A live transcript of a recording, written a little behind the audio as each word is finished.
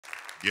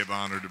Give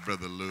honor to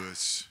Brother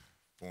Lewis,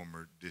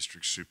 former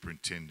district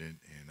superintendent,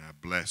 and I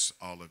bless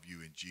all of you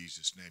in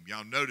Jesus' name.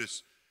 Y'all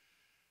notice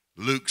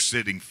Luke's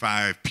sitting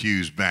 5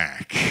 pews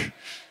back,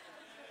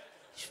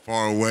 as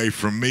far away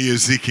from me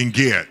as he can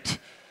get,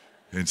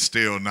 and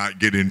still not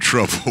get in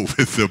trouble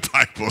with the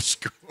Bible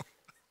school.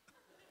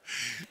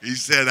 He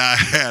said, I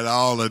had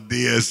all of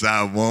this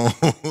I want.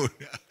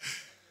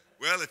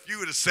 Well, if you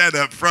would have sat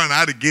up front,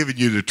 I'd have given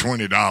you the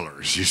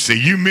 $20. You see,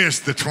 you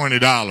missed the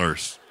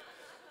 $20.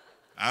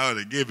 I would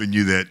have given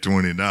you that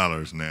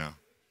 $20 now.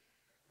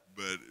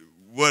 But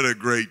what a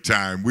great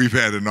time. We've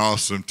had an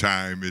awesome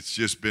time. It's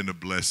just been a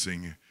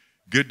blessing.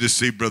 Good to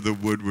see Brother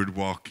Woodward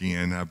walk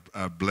in.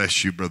 I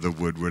bless you, Brother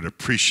Woodward.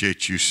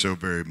 Appreciate you so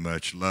very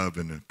much. Love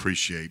and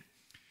appreciate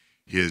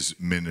his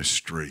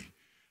ministry.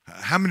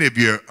 How many of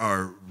you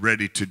are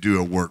ready to do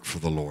a work for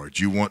the Lord?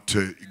 You want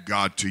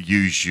God to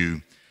use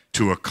you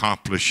to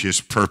accomplish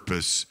his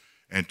purpose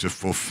and to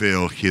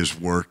fulfill his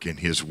work and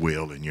his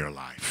will in your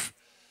life?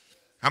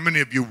 How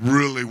many of you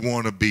really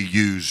want to be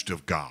used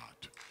of God?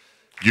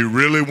 You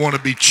really want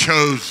to be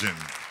chosen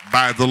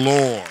by the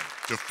Lord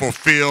to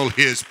fulfill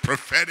his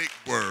prophetic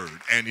word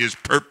and his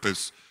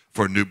purpose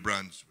for New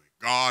Brunswick.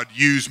 God,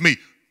 use me.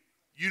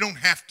 You don't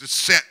have to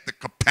set the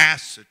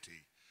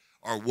capacity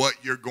or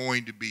what you're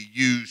going to be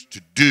used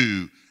to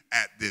do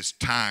at this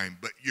time,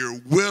 but your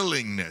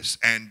willingness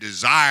and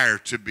desire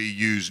to be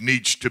used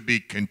needs to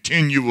be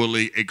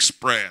continually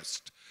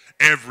expressed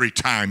every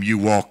time you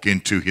walk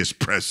into his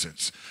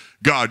presence.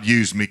 God,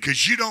 use me,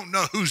 because you don't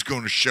know who's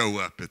going to show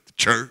up at the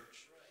church.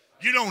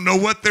 You don't know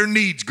what their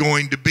need's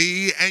going to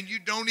be, and you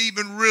don't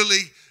even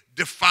really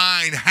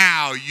define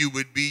how you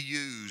would be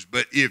used.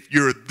 But if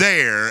you're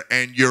there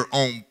and you're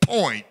on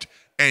point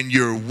and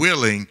you're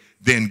willing,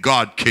 then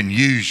God can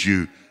use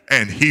you,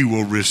 and he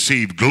will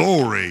receive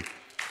glory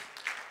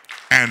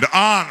and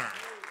honor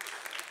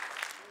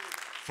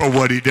for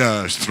what he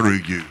does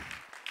through you.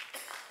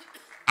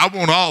 I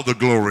want all the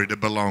glory to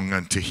belong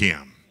unto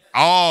him.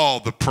 All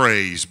the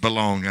praise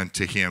belong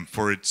unto him,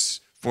 for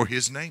it's for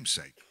his name's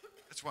sake.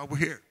 That's why we're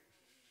here.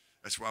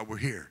 That's why we're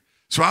here.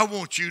 So I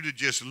want you to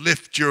just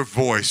lift your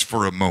voice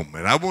for a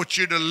moment. I want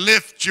you to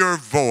lift your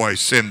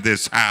voice in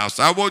this house.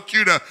 I want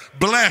you to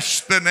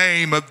bless the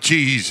name of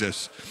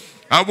Jesus.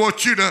 I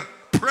want you to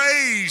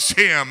praise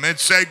him and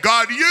say,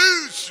 God,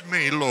 use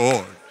me,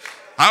 Lord.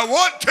 I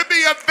want to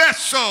be a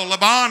vessel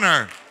of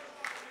honor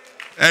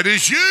that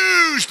is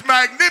used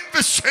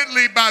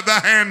magnificently by the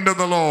hand of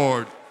the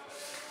Lord.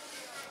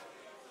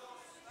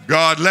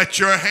 God, let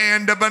your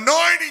hand of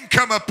anointing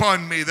come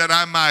upon me that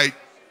I might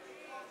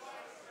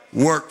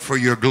work for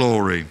your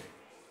glory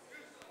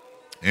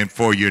and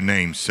for your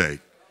name's sake.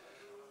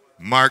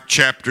 Mark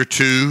chapter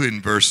 2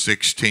 and verse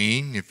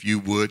 16, if you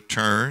would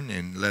turn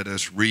and let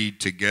us read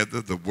together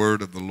the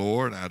word of the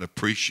Lord, I'd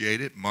appreciate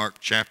it. Mark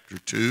chapter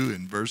 2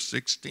 and verse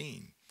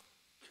 16.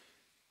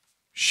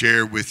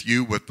 Share with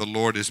you what the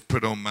Lord has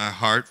put on my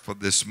heart for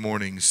this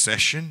morning's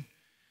session,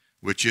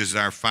 which is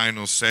our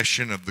final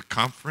session of the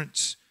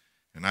conference.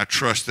 And I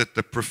trust that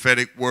the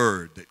prophetic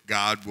word, that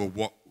God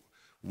will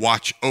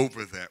watch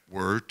over that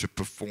word to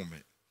perform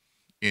it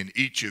in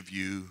each of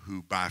you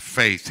who by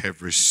faith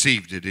have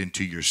received it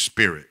into your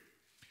spirit.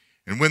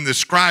 And when the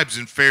scribes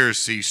and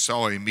Pharisees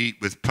saw him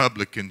eat with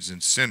publicans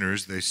and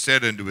sinners, they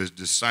said unto his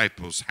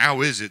disciples,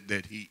 how is it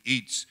that he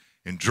eats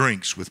and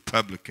drinks with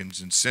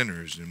publicans and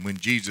sinners? And when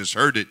Jesus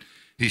heard it,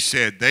 he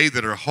said, they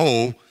that are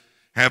whole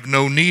have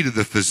no need of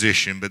the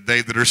physician, but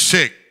they that are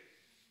sick.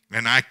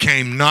 And I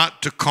came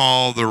not to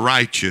call the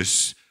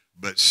righteous,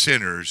 but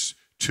sinners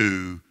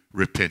to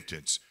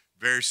repentance.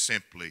 Very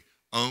simply,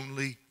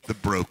 only the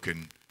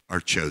broken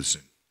are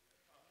chosen.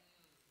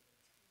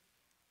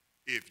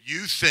 If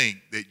you think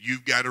that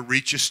you've got to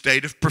reach a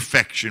state of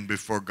perfection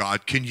before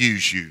God can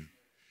use you,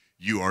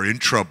 you are in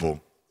trouble,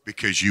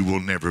 because you will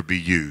never be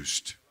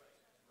used.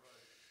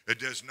 It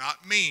does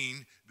not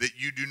mean that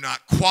you do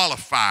not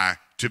qualify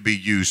to be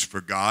used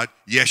for God.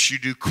 Yes, you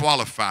do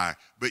qualify,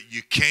 but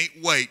you can't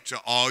wait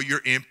till all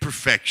your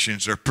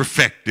imperfections are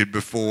perfected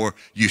before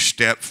you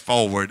step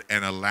forward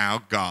and allow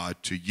God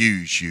to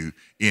use you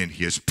in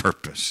his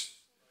purpose.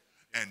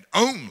 And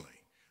only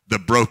the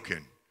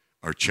broken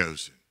are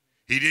chosen.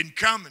 He didn't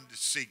come to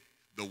seek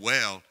the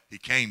well, he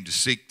came to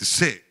seek the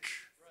sick.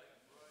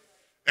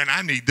 And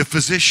I need the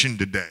physician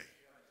today.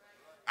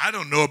 I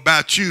don't know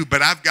about you,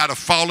 but I've got a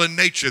fallen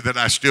nature that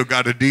I still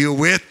got to deal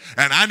with,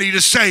 and I need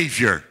a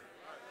Savior.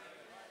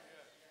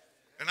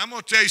 And I'm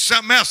going to tell you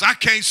something else. I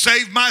can't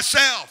save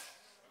myself.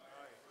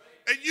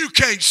 And you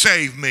can't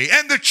save me.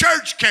 And the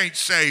church can't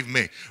save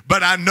me.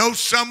 But I know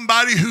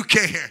somebody who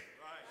can.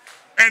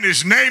 And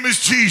his name is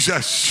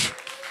Jesus.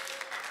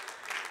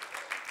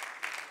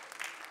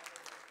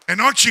 And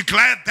aren't you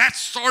glad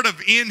that's sort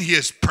of in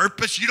his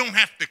purpose? You don't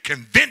have to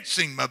convince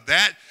him of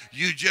that.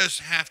 You just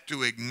have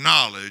to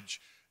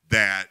acknowledge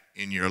that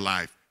in your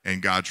life.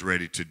 And God's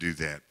ready to do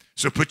that.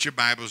 So put your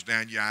Bibles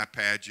down, your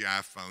iPads, your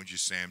iPhones, your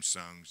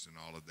Samsungs, and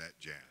all of that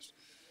jazz.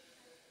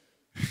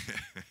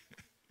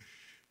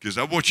 Because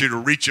I want you to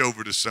reach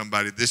over to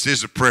somebody. This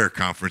is a prayer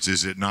conference,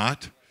 is it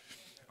not?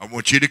 I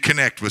want you to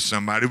connect with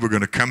somebody. We're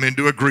going to come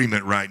into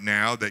agreement right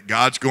now that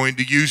God's going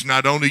to use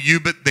not only you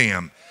but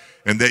them,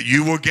 and that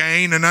you will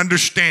gain an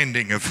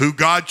understanding of who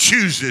God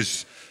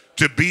chooses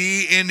to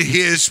be in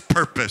his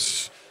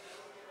purpose.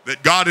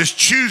 That God is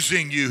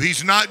choosing you.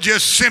 He's not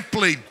just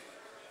simply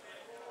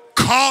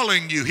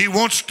calling you. He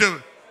wants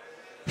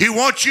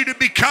you to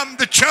become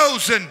the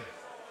chosen.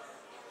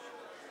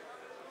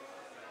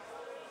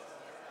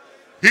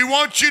 He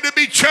wants you to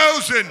be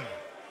chosen.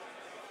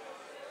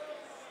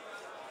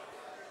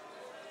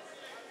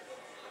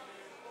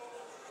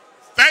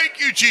 Thank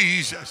you,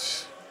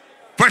 Jesus,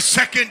 for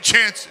second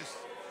chances.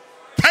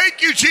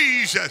 Thank you,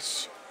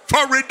 Jesus,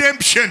 for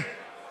redemption.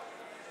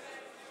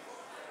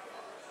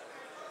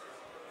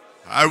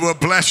 I will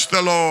bless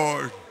the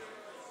Lord.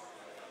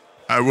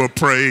 I will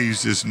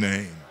praise his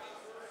name.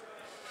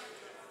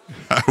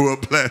 I will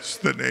bless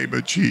the name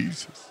of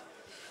Jesus.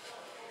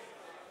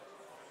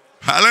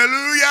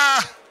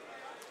 Hallelujah.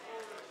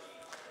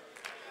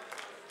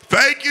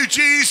 Thank you,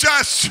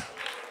 Jesus.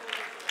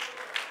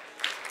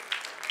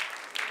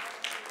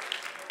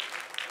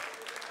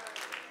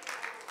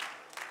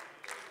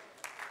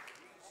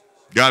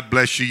 God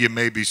bless you. You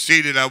may be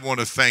seated. I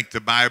want to thank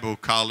the Bible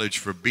College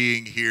for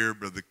being here.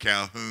 Brother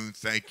Calhoun,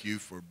 thank you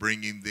for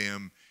bringing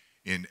them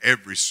in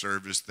every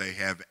service. They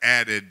have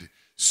added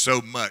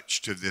so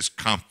much to this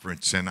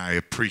conference, and I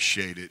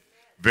appreciate it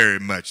very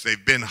much.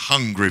 They've been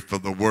hungry for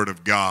the Word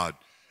of God,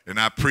 and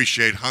I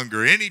appreciate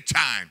hunger.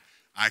 Anytime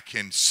I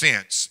can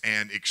sense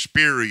and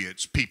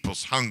experience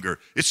people's hunger,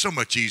 it's so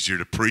much easier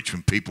to preach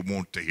when people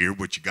want to hear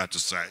what you got to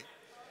say.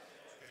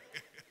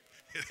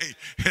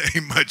 It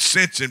ain't much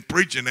sense in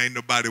preaching. Ain't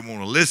nobody want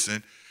to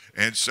listen.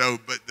 And so,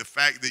 but the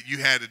fact that you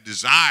had a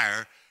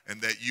desire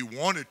and that you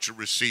wanted to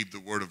receive the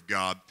Word of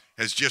God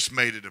has just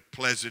made it a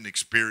pleasant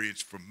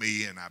experience for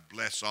me. And I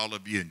bless all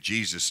of you in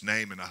Jesus'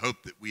 name. And I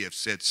hope that we have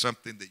said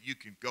something that you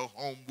can go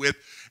home with,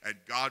 and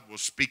God will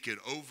speak it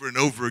over and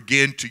over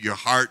again to your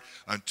heart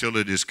until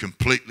it is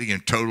completely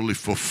and totally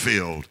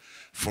fulfilled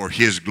for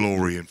his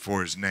glory and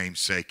for his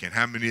name's sake. And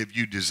how many of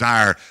you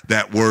desire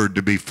that word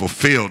to be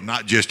fulfilled?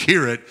 Not just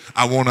hear it,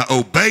 I want to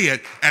obey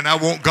it, and I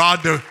want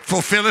God to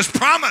fulfill his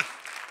promise.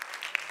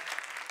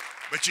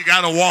 But you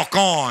got to walk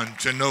on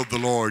to know the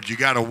Lord. You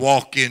got to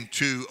walk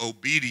into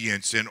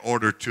obedience in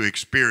order to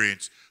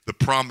experience the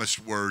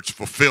promised word's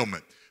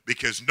fulfillment.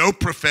 Because no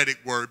prophetic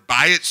word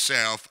by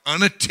itself,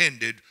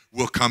 unattended,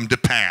 will come to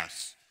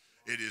pass.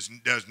 It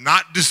does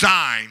not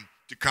design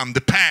to come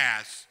to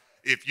pass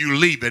if you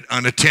leave it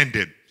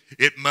unattended.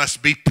 It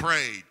must be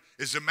prayed.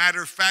 As a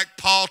matter of fact,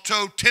 Paul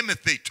told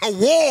Timothy to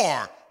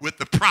war with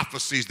the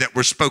prophecies that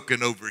were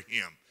spoken over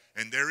him.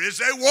 And there is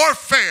a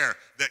warfare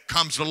that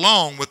comes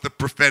along with the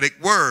prophetic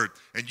word.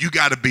 And you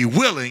got to be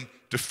willing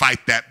to fight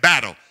that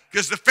battle.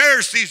 Because the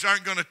Pharisees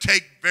aren't going to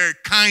take very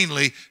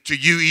kindly to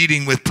you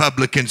eating with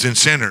publicans and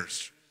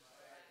sinners.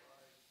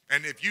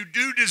 And if you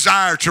do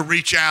desire to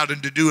reach out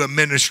and to do a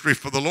ministry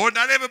for the Lord,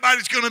 not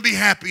everybody's going to be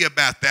happy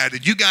about that.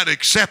 And you got to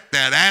accept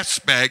that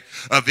aspect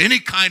of any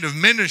kind of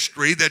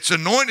ministry that's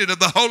anointed of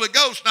the Holy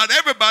Ghost. Not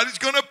everybody's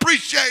going to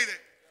appreciate it.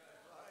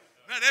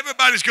 Not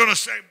everybody's going to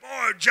say,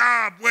 boy,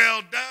 job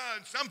well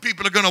done. Some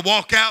people are going to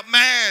walk out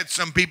mad.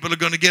 Some people are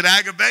going to get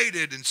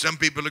aggravated. And some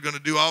people are going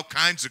to do all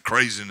kinds of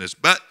craziness.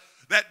 But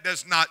that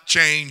does not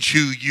change who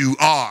you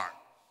are.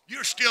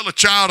 You're still a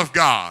child of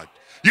God.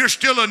 You're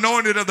still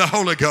anointed of the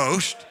Holy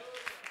Ghost.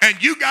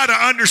 And you got to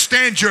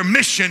understand your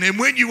mission. And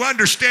when you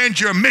understand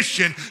your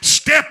mission,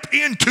 step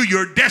into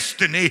your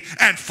destiny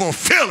and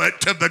fulfill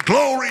it to the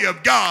glory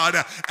of God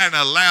and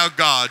allow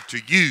God to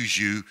use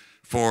you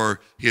for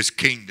his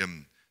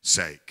kingdom's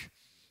sake.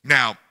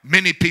 Now,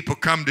 many people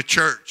come to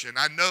church, and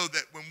I know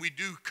that when we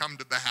do come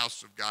to the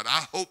house of God,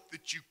 I hope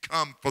that you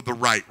come for the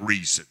right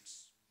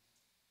reasons.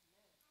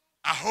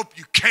 I hope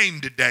you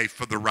came today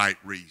for the right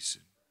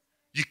reason.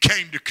 You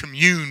came to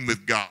commune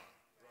with God.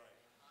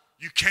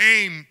 You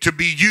came to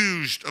be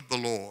used of the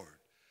Lord.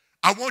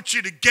 I want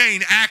you to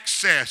gain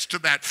access to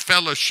that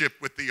fellowship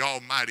with the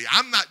Almighty.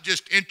 I'm not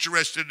just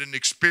interested in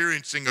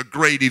experiencing a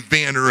great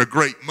event or a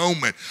great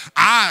moment.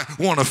 I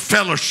want a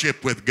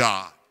fellowship with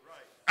God.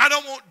 I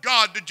don't want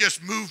God to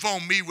just move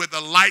on me with a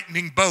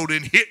lightning bolt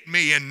and hit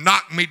me and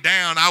knock me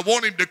down. I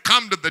want him to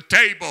come to the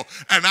table,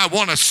 and I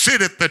want to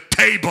sit at the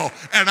table,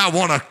 and I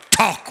want to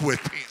talk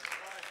with him.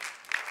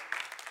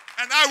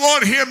 And I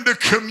want him to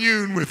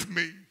commune with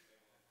me.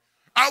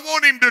 I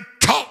want him to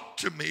talk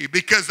to me,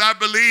 because I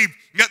believe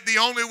that the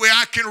only way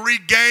I can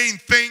regain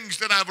things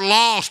that I've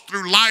lost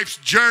through life's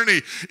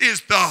journey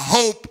is the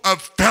hope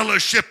of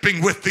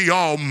fellowshipping with the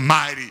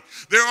Almighty.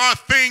 There are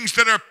things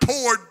that are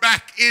poured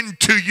back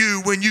into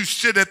you when you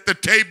sit at the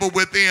table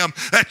with him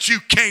that you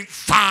can't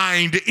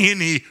find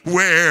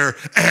anywhere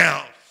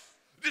else.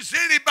 Does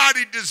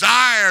anybody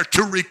desire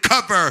to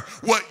recover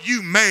what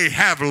you may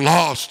have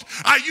lost?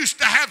 I used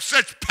to have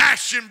such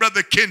passion,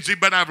 Brother Kinsey,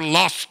 but I've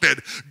lost it.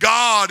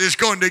 God is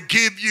going to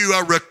give you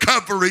a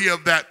recovery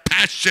of that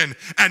passion,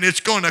 and it's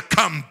going to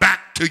come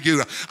back to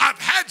you. I've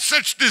had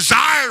such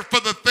desire for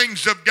the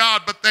things of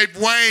God, but they've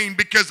waned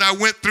because I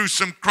went through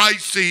some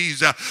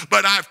crises.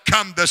 But I've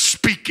come to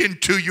speak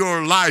into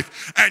your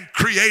life and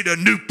create a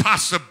new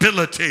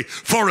possibility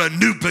for a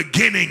new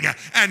beginning.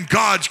 And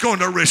God's going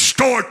to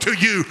restore to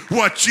you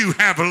what you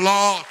have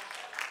lost.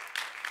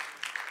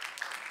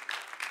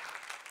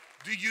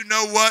 Do you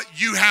know what?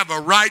 You have a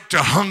right to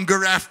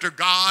hunger after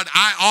God.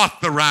 I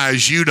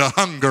authorize you to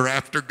hunger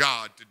after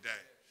God today.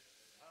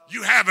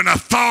 You have an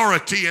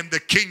authority in the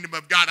kingdom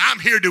of God. I'm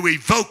here to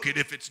evoke it.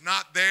 If it's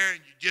not there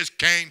and you just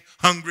came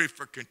hungry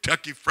for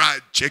Kentucky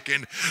Fried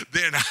Chicken,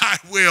 then I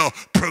will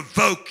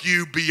provoke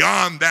you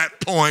beyond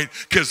that point,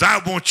 because I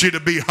want you to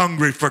be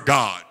hungry for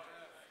God.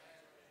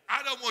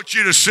 I don't want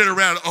you to sit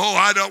around,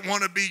 I don't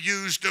want to be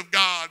used of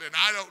God, and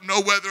I don't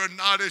know whether or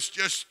not it's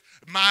just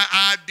my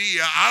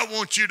idea. I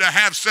want you to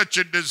have such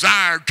a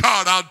desire.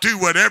 God, I'll do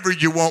whatever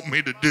you want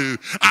me to do.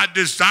 I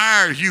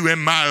desire you in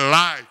my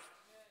life.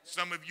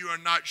 Some of you are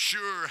not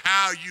sure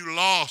how you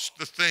lost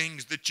the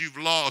things that you've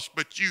lost,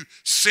 but you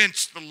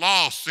sense the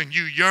loss and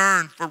you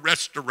yearn for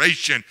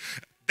restoration.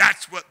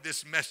 That's what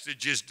this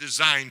message is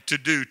designed to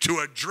do, to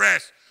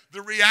address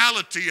the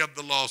reality of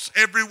the loss.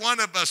 Every one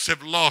of us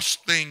have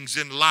lost things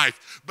in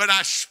life, but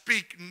I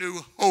speak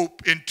new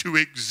hope into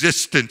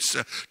existence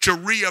to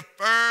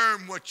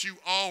reaffirm what you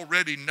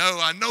already know.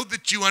 I know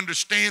that you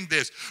understand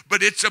this,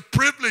 but it's a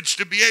privilege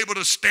to be able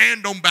to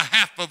stand on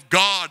behalf of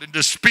God and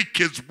to speak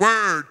his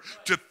word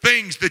to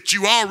things that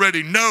you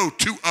already know,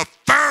 to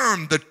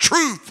affirm the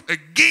truth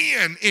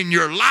again in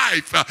your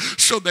life,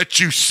 so that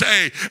you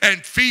say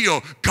and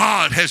feel,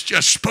 God has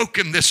just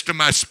spoken this to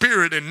my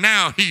spirit and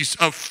now he's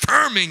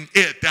affirming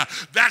it.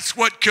 That's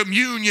what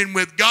communion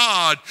with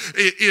God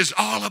is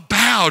all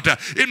about.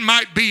 It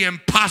might be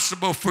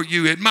impossible for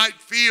you. It might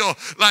feel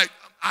like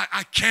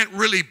I can't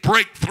really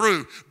break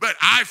through, but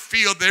I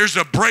feel there's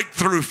a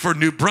breakthrough for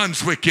New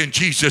Brunswick in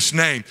Jesus'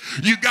 name.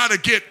 You got to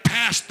get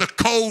past the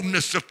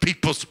coldness of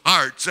people's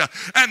hearts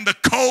and the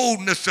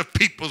coldness of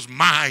people's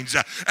minds,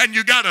 and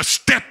you got to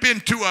step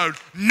into a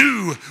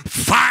new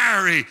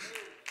fiery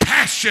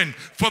passion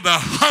for the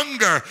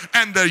hunger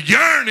and the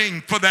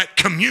yearning for that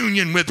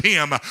communion with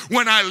him.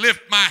 When I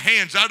lift my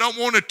hands, I don't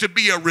want it to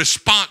be a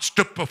response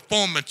to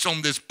performance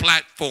on this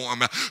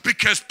platform,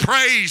 because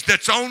praise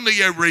that's only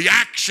a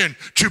reaction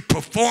to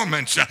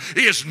performance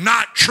is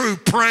not true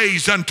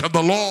praise unto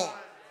the Lord.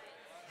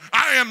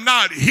 I am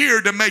not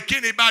here to make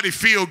anybody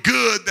feel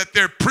good that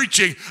they're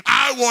preaching.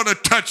 I want to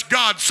touch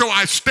God, so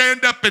I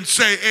stand up and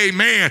say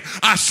amen.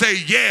 I say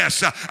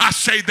yes. I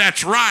say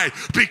that's right,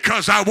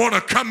 because I want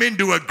to come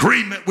into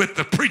agreement with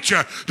the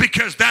preacher,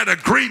 because that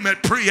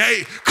agreement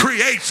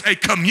creates a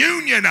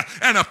communion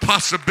and a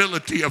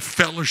possibility of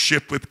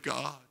fellowship with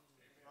God.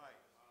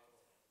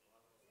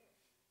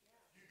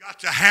 You got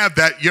to have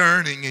that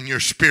yearning in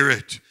your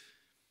spirit.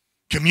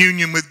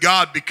 Communion with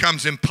God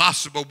becomes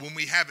impossible when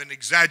we have an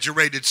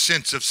exaggerated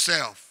sense of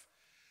self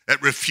that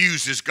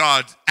refuses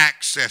God's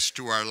access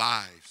to our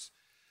lives.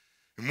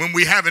 And when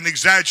we have an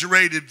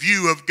exaggerated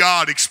view of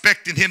God,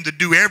 expecting him to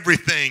do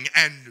everything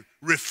and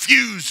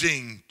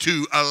refusing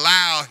to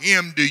allow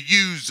him to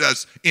use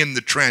us in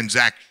the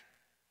transaction.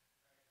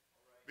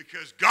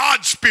 Because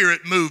God's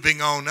spirit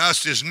moving on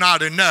us is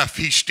not enough.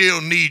 He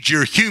still needs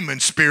your human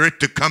spirit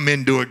to come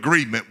into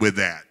agreement with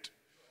that.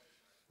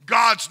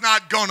 God's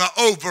not going to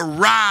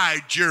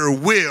override your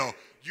will.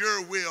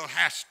 Your will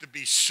has to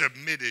be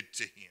submitted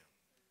to him.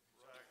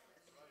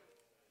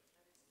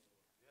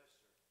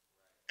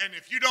 And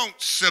if you don't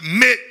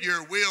submit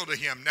your will to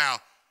him, now,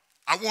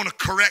 I want to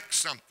correct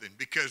something,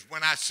 because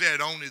when I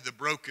said only the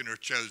broken are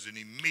chosen,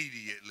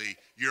 immediately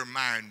your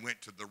mind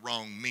went to the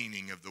wrong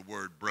meaning of the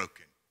word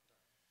broken.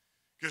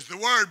 Because the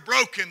word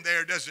broken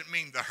there doesn't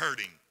mean the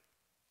hurting.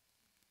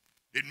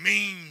 It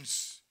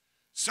means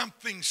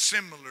something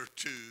similar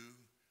to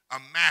a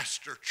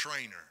master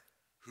trainer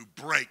who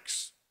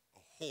breaks a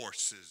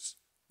horse's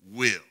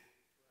will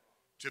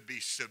to be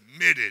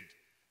submitted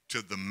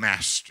to the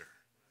master.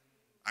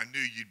 I knew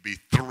you'd be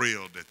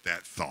thrilled at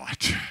that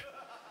thought.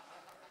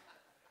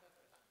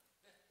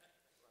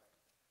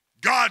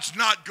 God's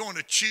not going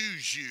to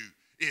choose you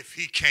if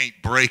he can't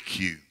break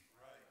you.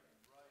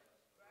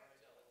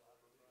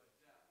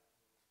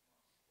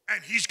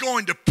 And he's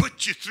going to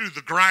put you through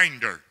the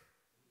grinder.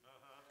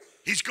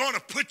 He's going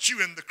to put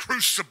you in the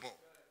crucible.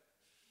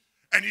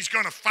 And he's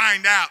going to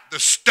find out the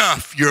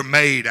stuff you're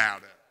made out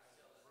of.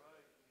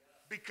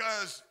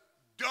 Because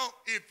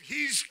if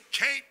he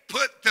can't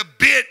put the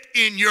bit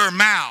in your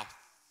mouth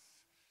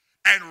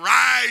and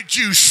ride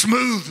you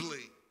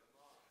smoothly,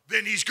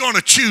 then he's going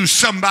to choose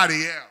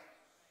somebody else.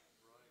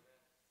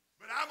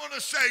 But I'm going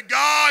to say,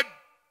 God,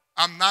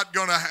 I'm not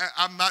going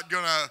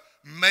to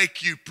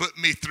make you put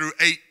me through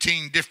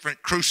 18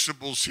 different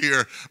crucibles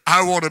here.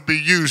 I want to be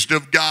used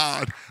of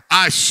God.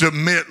 I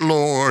submit,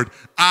 Lord.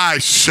 I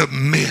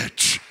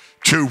submit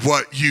to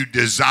what you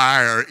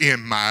desire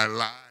in my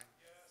life.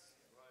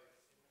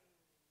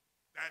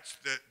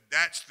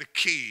 That's the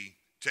key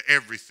to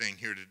everything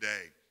here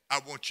today. I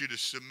want you to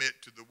submit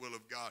to the will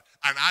of God.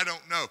 And I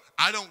don't know.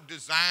 I don't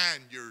design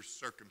your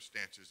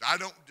circumstances.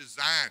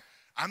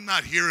 I'm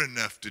not here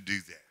enough to do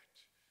that.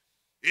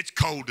 It's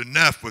cold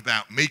enough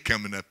without me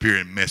coming up here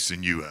and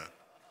messing you up.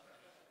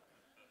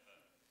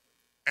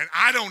 And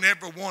I don't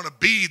ever want to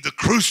be the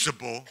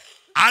crucible.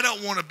 I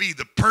don't want to be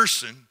the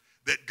person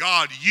that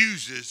God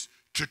uses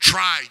to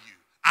try you.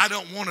 I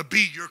don't want to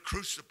be your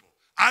crucible.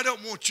 I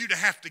don't want you to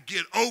have to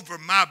get over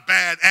my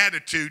bad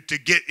attitude to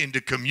get into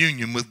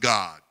communion with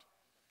God.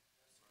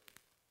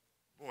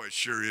 Boy, it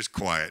sure is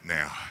quiet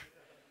now.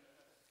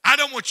 I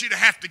don't want you to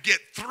have to get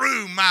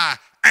through my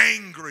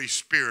angry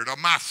spirit or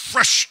my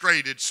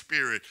frustrated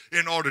spirit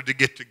in order to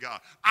get to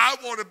God. I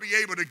want to be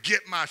able to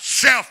get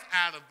myself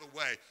out of the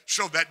way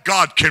so that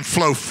God can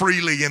flow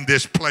freely in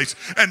this place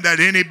and that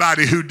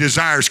anybody who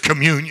desires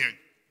communion,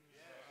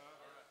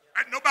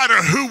 and no matter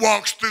who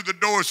walks through the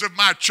doors of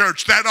my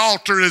church, that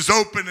altar is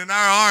open and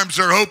our arms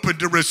are open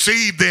to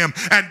receive them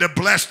and to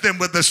bless them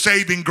with the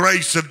saving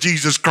grace of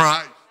Jesus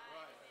Christ.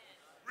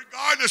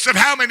 Regardless of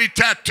how many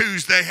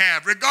tattoos they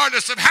have,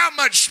 regardless of how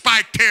much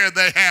spiked hair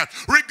they have,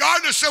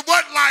 regardless of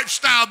what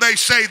lifestyle they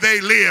say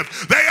they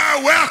live, they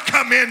are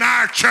welcome in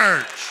our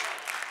church.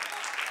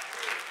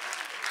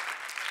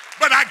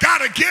 But I got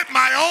to get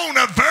my own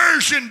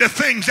aversion to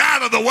things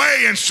out of the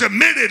way and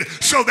submitted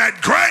so that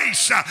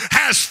grace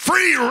has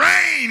free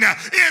reign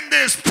in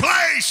this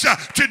place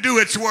to do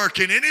its work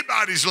in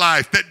anybody's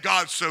life that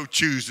God so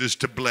chooses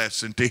to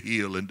bless and to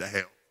heal and to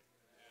help.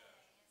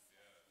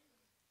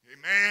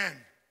 Amen.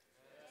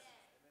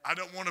 I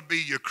don't want to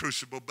be your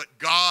crucible, but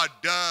God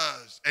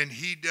does, and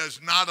he does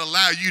not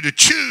allow you to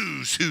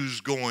choose who's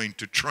going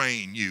to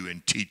train you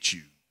and teach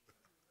you.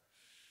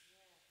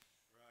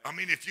 I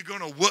mean, if you're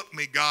going to whoop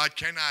me, God,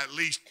 can I at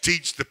least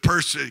teach the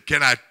person?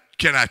 Can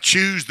I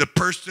choose the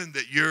person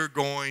that you're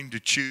going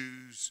to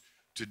choose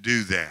to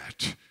do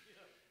that?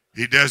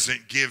 He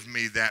doesn't give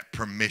me that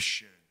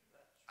permission.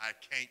 I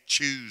can't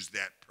choose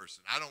that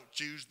person. I don't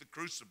choose the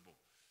crucible.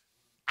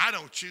 I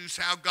don't choose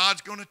how God's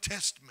going to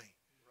test me.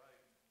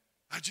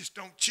 I just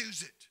don't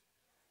choose it.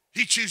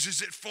 He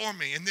chooses it for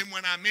me. And then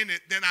when I'm in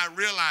it, then I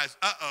realize,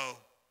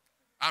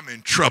 I'm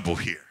in trouble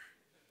here.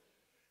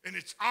 And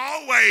it's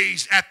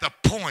always at the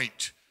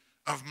point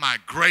of my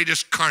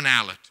greatest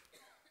carnality.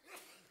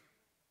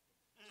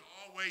 It's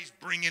always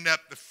bringing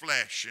up the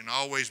flesh and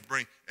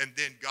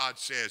then God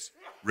says,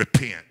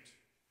 repent.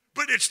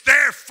 But it's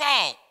their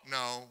fault.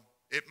 No,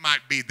 it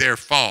might be their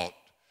fault.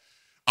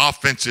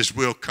 Offenses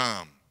will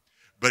come.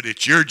 But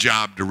it's your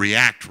job to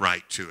react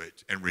right to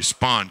it and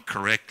respond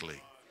correctly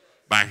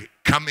by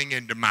coming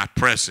into my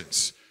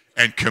presence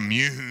and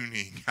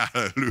communing.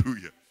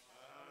 Hallelujah.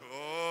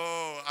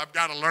 Oh, I've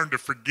got to learn to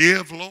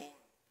forgive, Lord.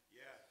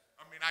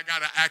 I mean, I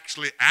got to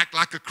actually act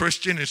like a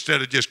Christian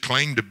instead of just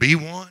claim to be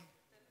one.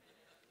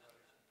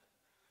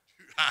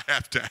 I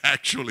have to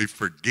actually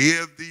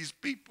forgive these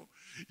people.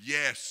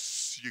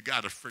 Yes, you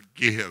got to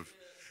forgive.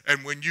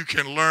 And when you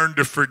can learn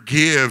to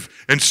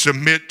forgive and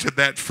submit to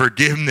that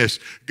forgiveness,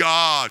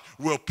 God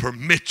will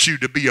permit you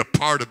to be a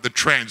part of the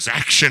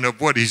transaction of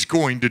what he's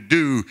going to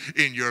do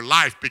in your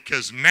life,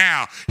 because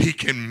now he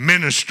can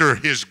minister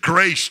his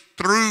grace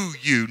through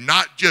you,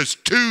 not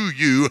just to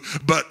you,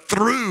 but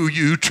through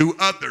you to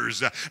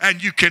others.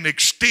 And you can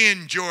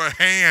extend your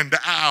hand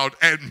out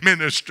and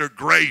minister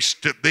grace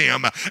to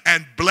them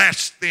and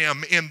bless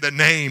them in the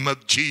name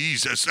of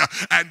Jesus.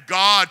 And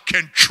God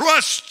can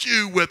trust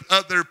you with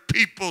other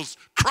people's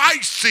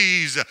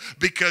crises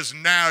because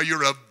now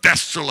you're a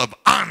vessel of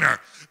honor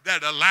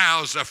that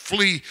allows a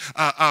free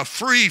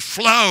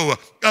flow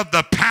of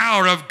the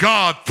power of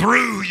God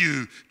through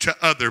you to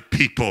other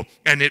people,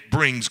 and it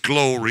brings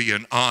glory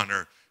and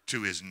honor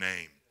to his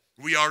name.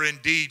 We are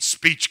indeed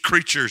speech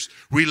creatures.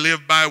 We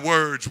live by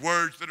words,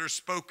 words that are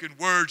spoken,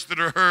 words that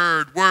are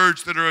heard,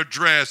 words that are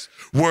addressed,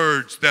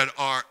 words that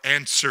are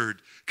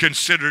answered.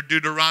 Consider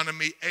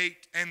Deuteronomy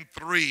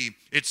 8:3.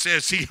 It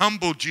says, he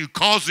humbled you,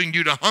 causing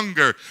you to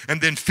hunger, and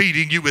then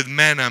feeding you with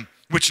manna,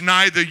 which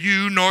neither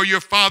you nor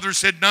your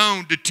fathers had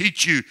known, to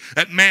teach you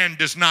that man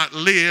does not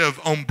live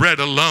on bread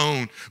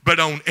alone, but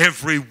on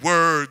every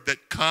word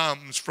that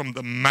comes from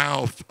the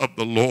mouth of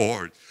the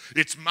Lord.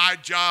 It's my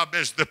job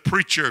as the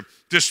preacher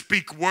to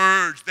speak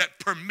words that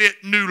permit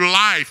new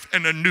life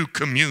and a new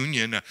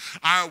communion.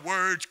 Our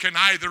words can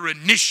either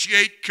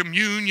initiate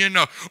communion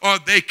or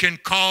they can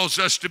cause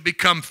us to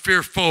become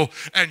fearful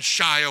and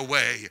shy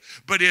away.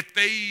 But if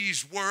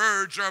these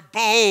words are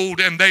bold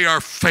and they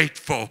are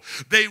faithful,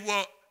 they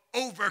will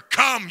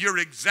overcome your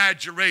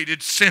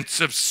exaggerated sense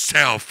of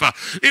self.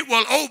 It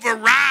will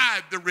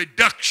override the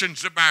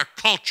reductions of our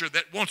culture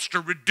that wants to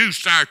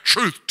reduce our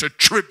truth to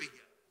trivia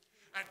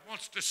and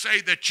wants to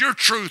say that your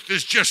truth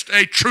is just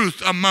a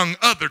truth among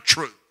other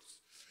truths,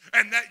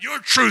 and that your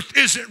truth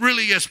isn't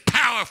really as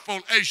powerful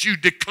as you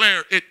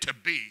declare it to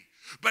be.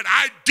 But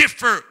I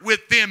differ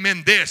with them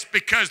in this,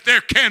 because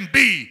there can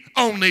be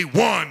only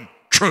one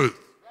truth.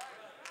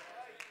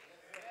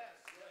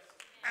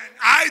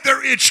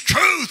 Either it's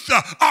truth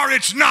or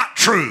it's not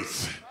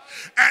truth.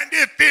 And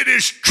if it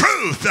is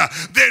truth,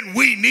 then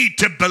we need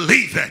to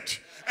believe it.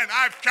 And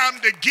I've come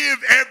to give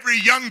every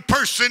young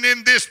person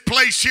in this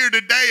place here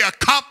today a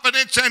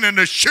confidence and an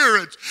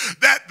assurance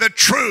that the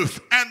truth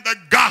and the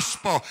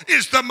gospel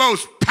is the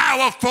most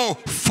powerful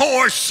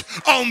force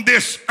on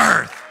this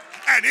earth.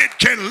 And it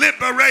can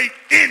liberate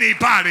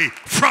anybody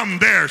from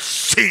their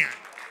sin.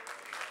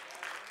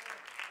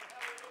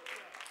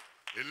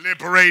 It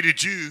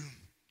liberated you.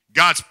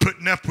 God's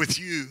putting up with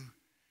you.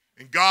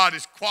 And God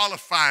has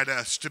qualified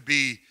us to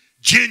be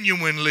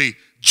genuinely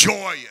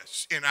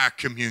joyous in our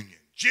communion.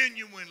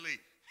 Genuinely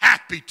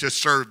happy to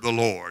serve the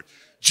Lord.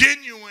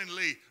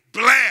 Genuinely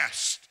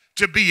blessed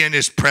to be in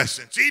his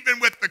presence. Even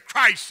with the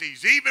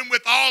crises, even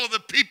with all of the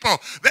people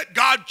that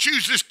God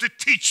chooses to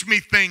teach me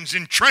things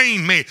and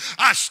train me,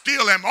 I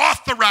still am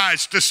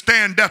authorized to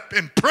stand up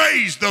and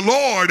praise the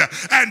Lord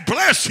and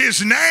bless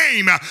his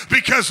name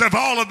because of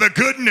all of the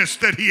goodness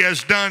that he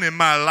has done in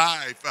my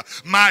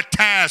life. My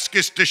task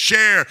is to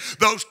share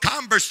those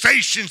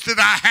conversations that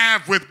I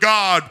have with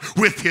God,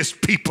 with his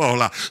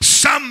people.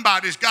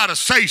 Somebody's got to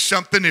say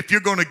something if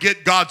you're going to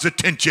get God's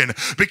attention,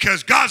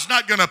 because God's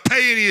not going to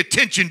pay any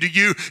attention to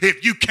you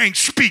if you can't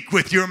speak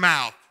with your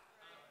mouth.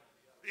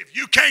 If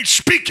you can't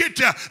speak it,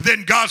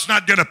 then God's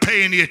not going to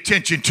pay any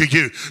attention to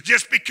you.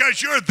 Just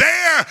because you're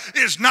there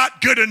is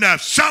not good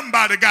enough.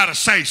 Somebody got to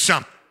say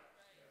something.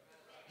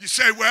 You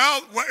say,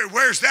 well,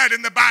 where's that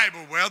in the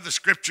Bible? Well, the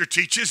scripture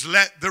teaches,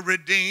 let the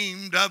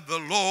redeemed of the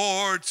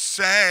Lord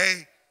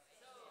say.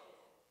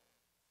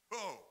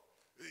 Oh,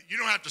 you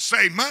don't have to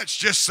say much,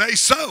 just say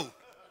so.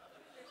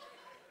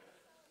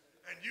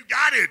 And you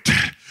got it,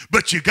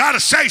 but you got to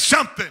say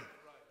something.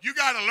 You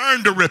got to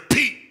learn to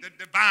repeat the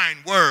divine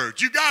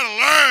words. You got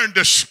to learn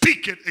to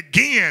speak it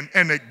again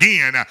and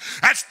again.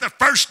 That's the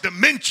first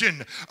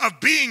dimension of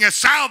being a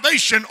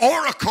salvation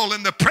oracle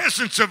in the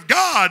presence of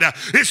God,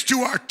 is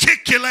to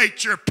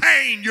articulate your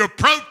pain, your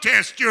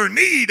protest, your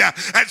need,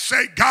 and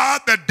say,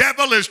 God, the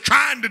devil is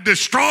trying to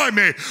destroy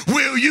me.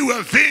 Will you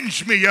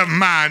avenge me of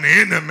mine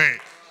enemy?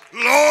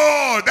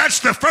 Lord,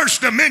 that's the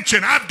first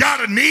dimension. I've got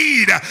a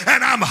need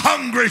and I'm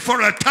hungry for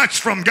a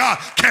touch from God.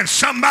 Can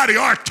somebody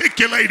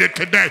articulate it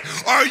today?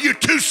 Are you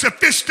too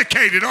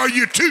sophisticated? Are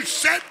you too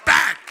set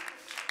back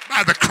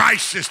by the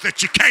crisis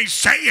that you can't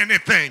say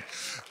anything?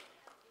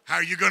 How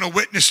are you going to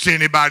witness to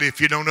anybody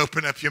if you don't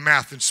open up your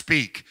mouth and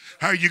speak?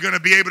 How are you going to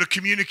be able to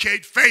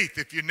communicate faith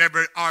if you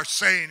never are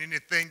saying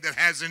anything that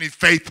has any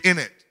faith in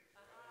it?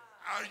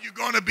 How are you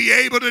going to be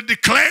able to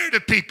declare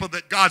to people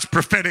that God's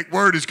prophetic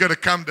word is going to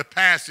come to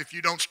pass if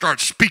you don't start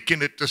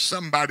speaking it to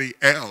somebody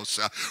else?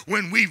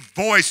 When we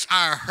voice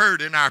our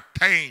hurt and our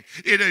pain,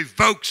 it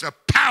evokes a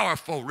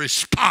powerful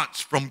response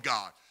from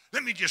God.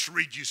 Let me just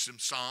read you some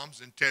Psalms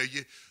and tell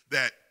you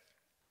that,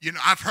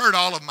 I've heard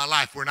all of my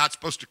life we're not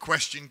supposed to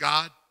question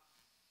God,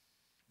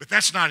 but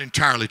that's not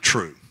entirely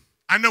true.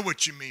 I know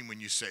what you mean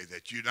when you say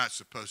that. You're not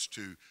supposed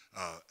to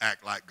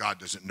act like God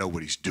doesn't know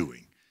what he's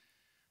doing.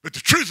 But the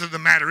truth of the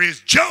matter is,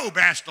 Job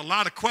asked a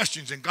lot of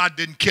questions and God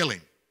didn't kill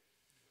him.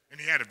 And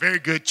he had a very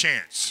good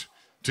chance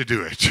to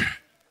do it.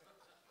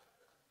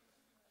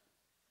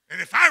 And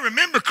if I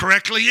remember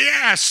correctly, he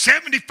asked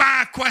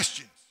 75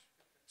 questions.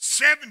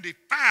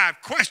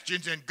 75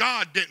 questions, and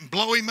God didn't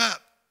blow him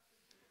up.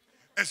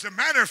 As a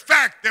matter of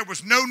fact, there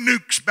was no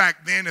nukes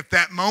back then at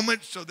that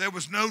moment, so there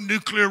was no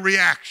nuclear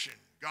reaction.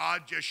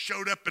 God just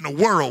showed up in a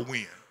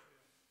whirlwind.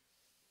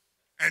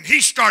 And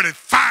he started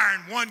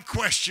firing one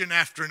question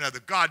after another.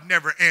 God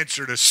never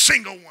answered a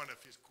single one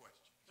of his questions.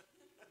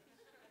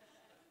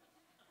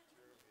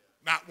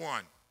 Not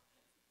one.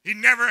 He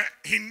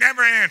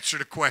never answered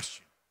a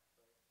question.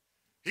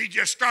 He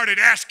just started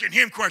asking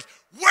him questions.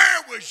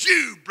 Where was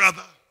you,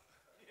 brother?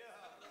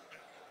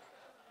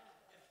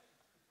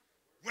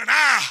 When I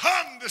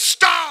hung the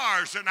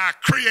stars and I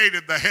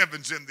created the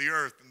heavens and the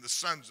earth, and the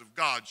sons of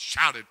God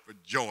shouted for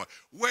joy.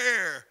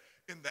 Where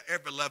in the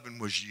ever-loving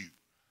was you?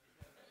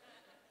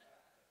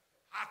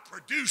 I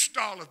produced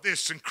all of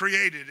this and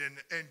created,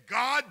 and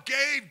God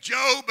gave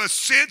Job a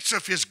sense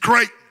of his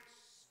greatness.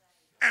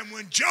 And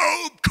when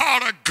Job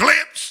caught a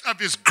glimpse of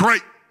his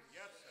greatness,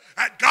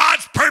 that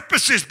God's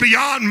purpose is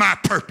beyond my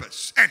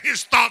purpose, and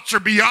his thoughts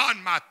are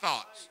beyond my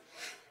thoughts.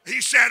 He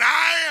said,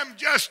 I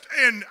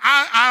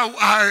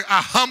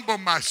humble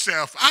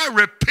myself. I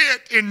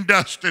repent in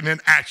dust and in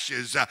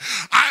ashes.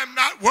 I am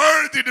not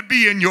worthy to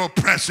be in your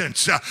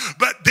presence.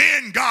 But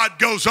then God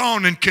goes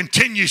on and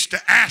continues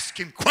to ask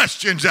him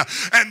questions.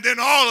 And then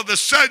all of a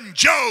sudden,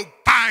 Job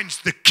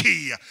finds the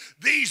key.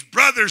 These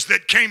brothers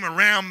that came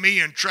around me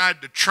and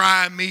tried to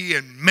try me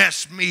and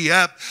mess me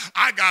up,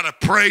 I got to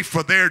pray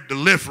for their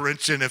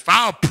deliverance. And if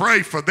I'll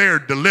pray for their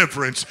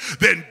deliverance,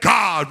 then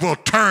God will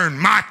turn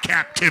my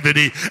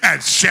captivity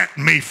and set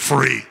me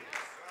free.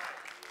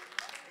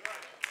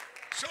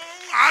 So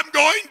I'm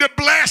going to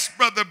bless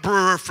Brother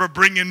Brewer for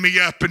bringing me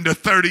up into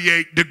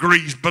 38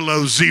 degrees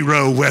below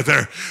zero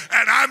weather.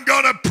 And I'm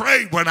going to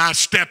pray. When I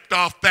stepped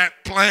off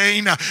that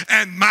plane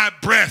and my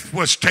breath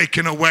was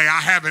taken away,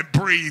 I haven't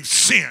breathed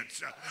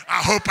since.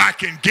 I hope I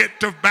can get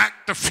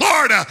back to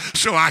Florida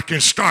so I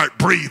can start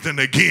breathing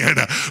again.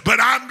 But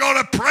I'm going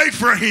to pray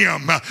for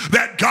him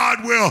that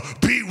God will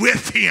be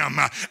with him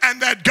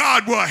and that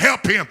God will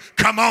help him.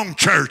 Come on,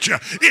 church.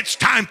 It's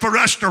time for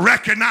us to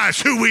recognize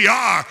who we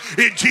are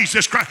in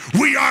Jesus Christ.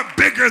 We are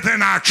bigger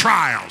than our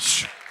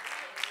trials.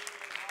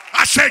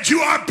 I said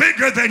you are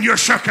bigger than your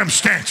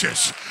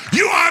circumstances.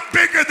 You are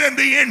bigger than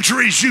the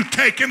injuries you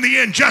take and the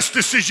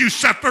injustices you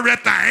suffer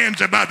at the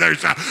hands of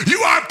others. You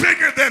are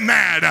bigger than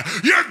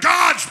that. Your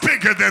God's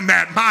bigger than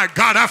that. My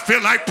God, I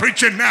feel like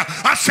preaching now.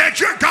 I said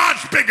your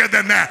God's bigger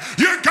than that.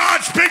 Your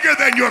God's bigger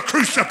than your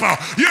crucible.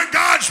 Your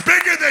God's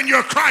bigger than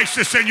your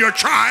crisis and your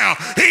trial.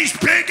 He's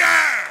bigger.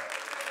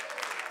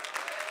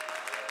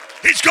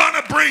 He's going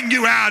to bring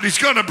you out. He's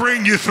going to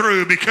bring you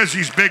through because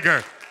he's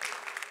bigger.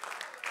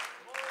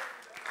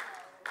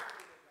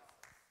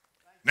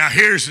 Now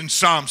here's in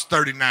Psalms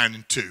 39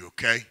 and 2,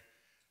 okay?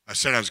 I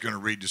said I was going to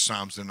read the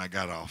Psalms, then I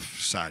got off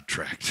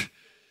sidetracked.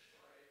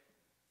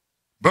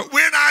 But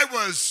when I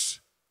was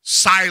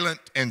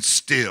silent and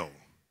still,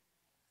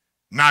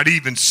 not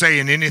even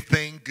saying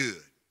anything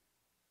good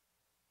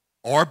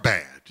or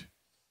bad,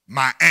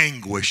 my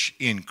anguish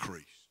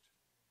increased.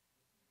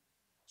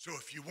 So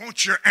if you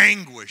want your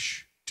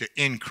anguish to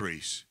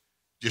increase,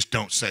 just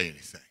don't say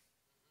anything.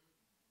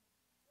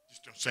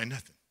 Just don't say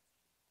nothing.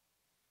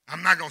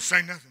 I'm not going to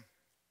say nothing.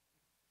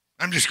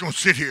 I'm just going to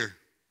sit here.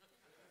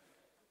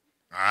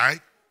 All right?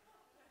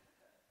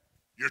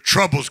 Your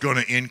trouble's going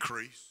to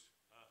increase.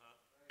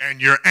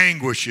 And your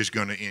anguish is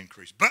going to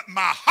increase. But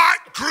my heart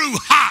grew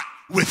hot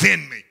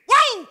within me.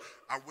 Woo!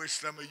 I wish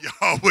some of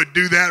y'all would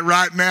do that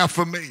right now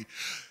for me.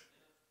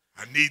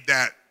 I need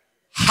that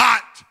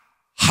hot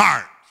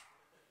heart.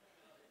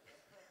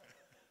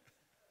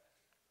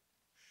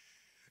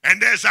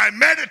 And as I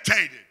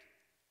meditated,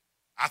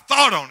 I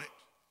thought on it.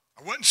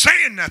 I wasn't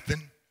saying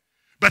nothing,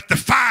 but the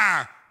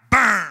fire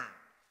burned.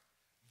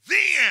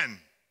 Then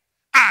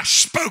I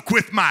spoke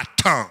with my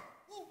tongue.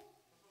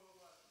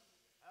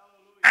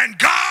 And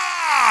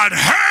God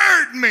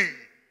heard me.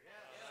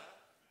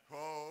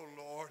 Oh,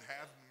 Lord,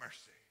 have mercy.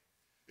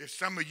 If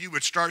some of you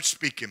would start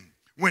speaking.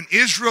 When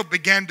Israel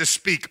began to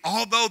speak,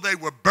 although they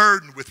were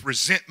burdened with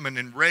resentment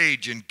and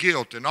rage and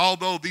guilt, and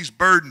although these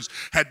burdens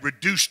had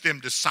reduced them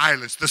to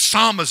silence, the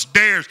psalmist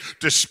dares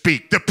to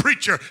speak. The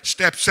preacher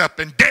steps up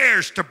and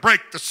dares to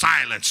break the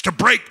silence, to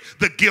break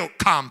the guilt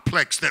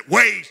complex that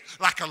weighs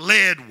like a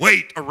lead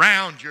weight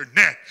around your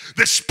neck.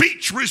 The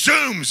speech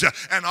resumes,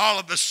 and all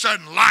of a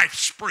sudden life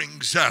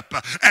springs up,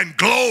 and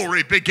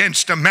glory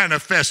begins to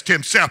manifest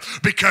himself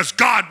because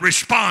God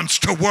responds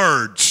to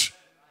words.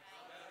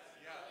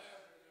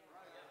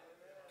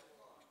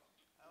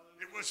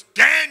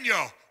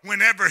 Daniel,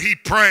 whenever he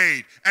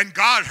prayed, and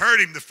God heard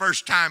him the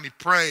first time he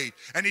prayed,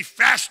 and he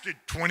fasted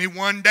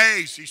 21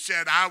 days. He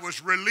said, I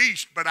was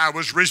released, but I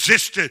was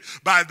resisted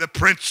by the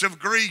prince of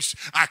Greece.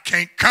 I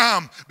can't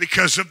come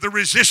because of the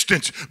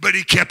resistance, but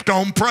he kept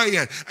on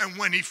praying. And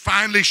when he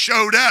finally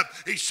showed up,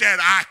 he said,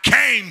 I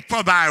came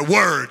for thy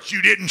words.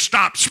 You didn't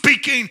stop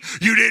speaking.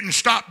 You didn't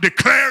stop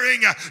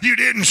declaring. You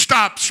didn't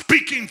stop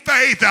speaking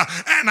faith.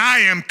 And I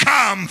am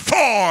come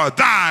for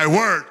thy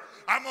word.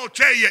 I'm going to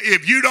tell you,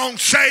 if you don't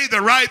say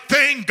the right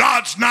thing,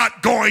 God's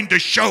not going to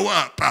show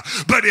up.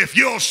 But if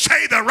you'll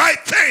say the right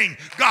thing,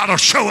 God will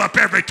show up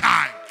every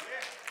time.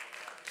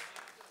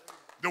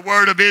 The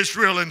word of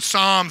Israel in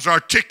Psalms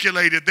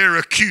articulated their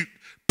acute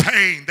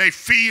pain. They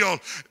feel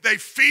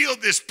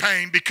this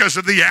pain because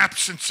of the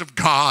absence of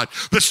God.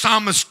 The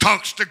psalmist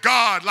talks to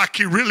God like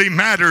he really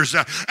matters,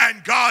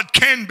 and God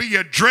can be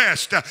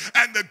addressed.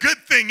 And the good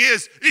thing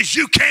is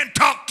you can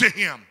talk to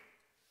him.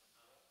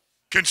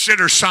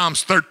 Consider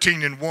Psalms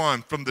 13 and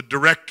 1 from the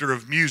director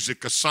of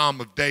music, a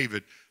psalm of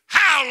David.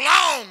 How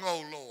long,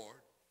 O Lord,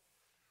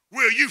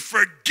 will you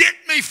forget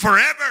me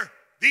forever?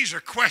 These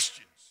are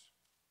questions.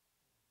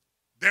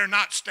 They're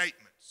not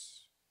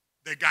statements.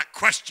 They got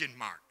question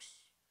marks.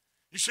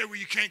 You say, well,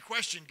 you can't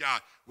question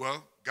God.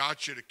 Well, God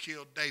should have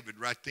killed David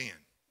right then,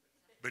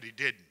 but he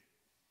didn't.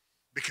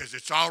 Because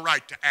it's all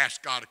right to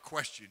ask God a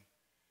question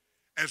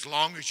as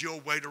long as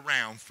you'll wait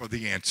around for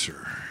the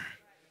answer.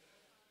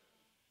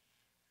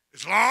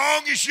 As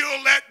long as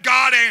you'll let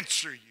God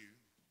answer you,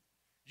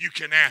 you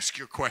can ask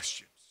your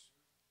questions.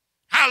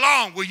 How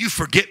long will you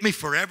forget me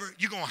forever?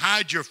 You going to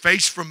hide your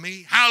face from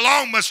me? How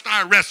long must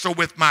I wrestle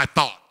with my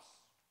thoughts?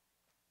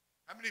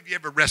 How many of you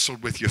ever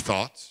wrestled with your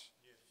thoughts?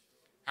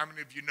 How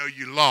many of you know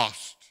you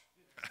lost?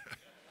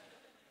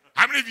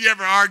 How many of you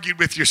ever argued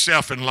with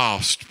yourself and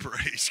lost?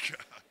 Praise God.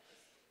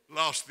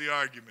 Lost the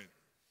argument.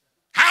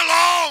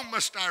 How long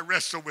must I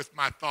wrestle with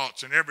my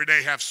thoughts and every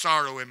day have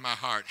sorrow in my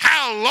heart?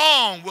 How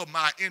long will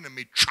my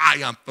enemy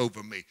triumph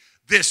over me?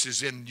 This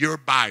is in your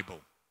Bible,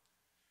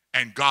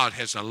 and God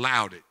has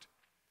allowed it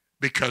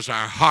because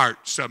our heart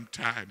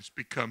sometimes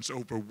becomes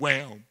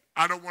overwhelmed.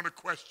 I don't want to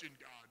question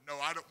God. No,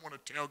 I don't want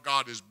to tell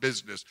God his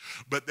business.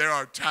 But there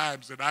are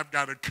times that I've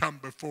got to come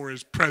before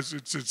his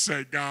presence and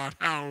say, God,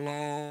 how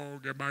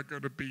long am I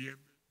going to be in this?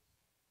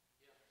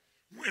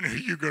 When are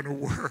you going to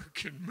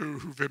work and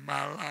move in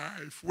my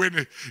life?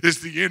 When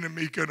is the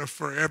enemy going to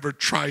forever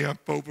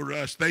triumph over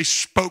us? They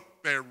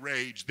spoke their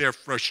rage, their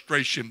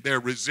frustration, their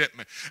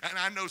resentment. And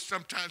I know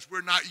sometimes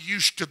we're not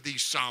used to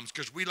these psalms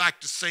because we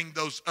like to sing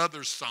those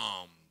other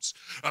psalms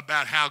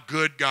about how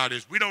good God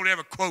is. We don't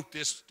ever quote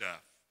this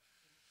stuff.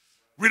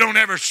 We don't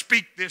ever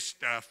speak this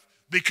stuff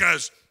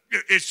because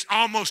it's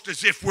almost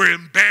as if we're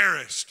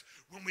embarrassed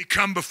when we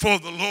come before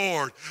the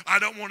Lord. I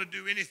don't want to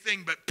do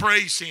anything but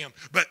praise him.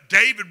 But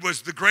David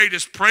was the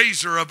greatest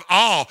praiser of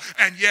all,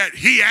 and yet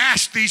he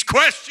asked these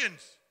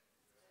questions.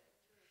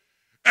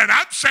 And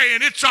I'm saying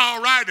it's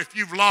all right if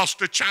you've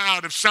lost a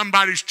child, if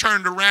somebody's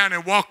turned around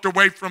and walked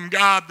away from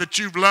God that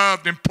you've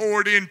loved and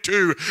poured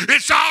into.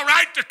 It's all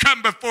right to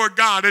come before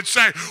God and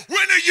say,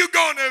 when are you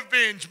going to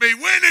avenge me?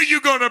 When are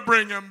you going to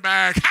bring him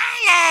back?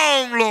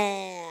 How long,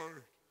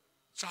 Lord?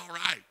 It's all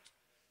right.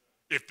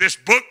 If this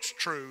book's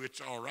true,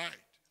 it's all right.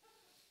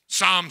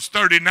 Psalms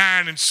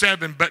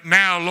 39:7, but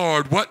now,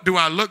 Lord, what do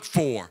I look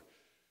for?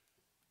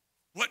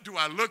 What do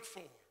I look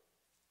for?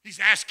 He's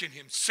asking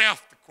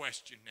himself the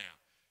question now.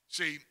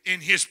 See,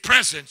 in his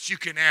presence, you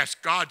can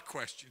ask God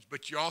questions,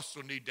 but you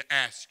also need to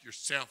ask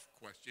yourself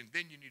questions.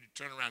 Then you need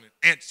to turn around and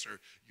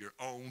answer your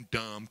own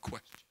dumb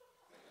question.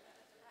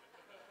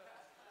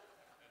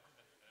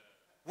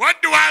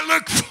 What do I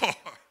look for?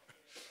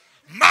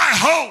 My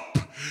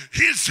hope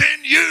is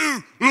in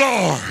you,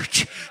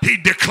 Lord. He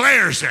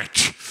declares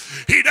it.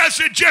 He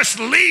doesn't just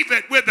leave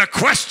it with a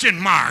question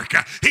mark.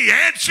 He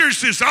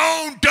answers his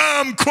own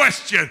dumb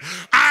question.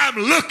 I'm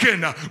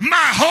looking.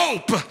 My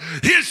hope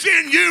is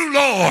in you,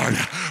 Lord.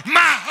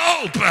 My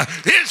hope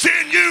is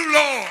in you,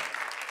 Lord.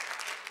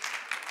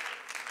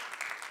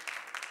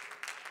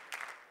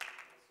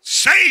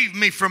 Save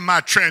me from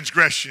my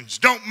transgressions.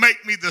 Don't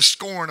make me the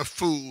scorn of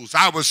fools.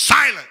 I was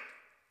silent,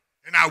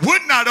 and I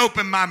would not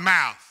open my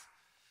mouth,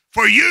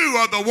 for you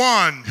are the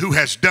one who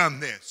has done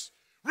this.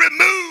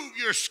 Remove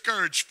your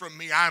scourge from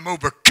me. I am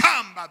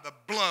overcome by the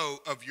blow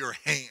of your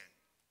hand.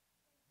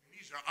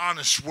 These are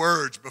honest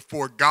words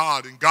before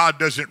God, and God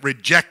doesn't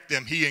reject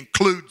them. He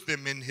includes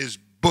them in his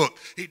book.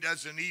 He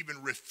doesn't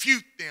even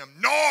refute them,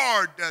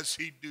 nor does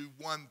he do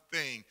one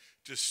thing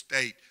to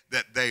state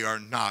that they are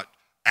not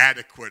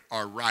adequate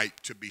or right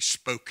to be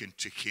spoken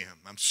to him.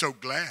 I'm so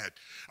glad.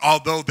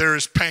 Although there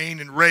is pain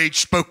and rage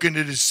spoken,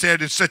 it is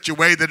said in such a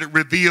way that it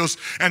reveals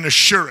an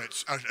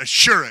assurance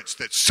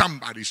that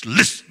somebody's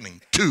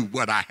listening to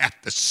what I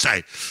have to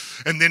say.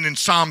 And then in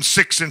Psalm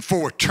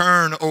 6:4,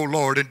 turn, O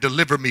Lord, and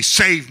deliver me.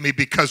 Save me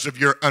because of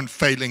your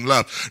unfailing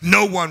love.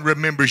 No one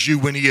remembers you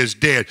when he is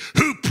dead.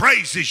 Who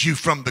praises you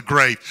from the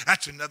grave?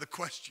 That's another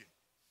question.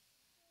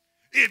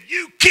 If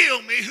you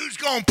kill me, who's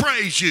going to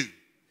praise you?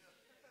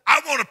 I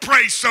want to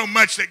praise so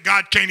much that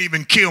God can't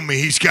even kill me.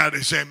 He's got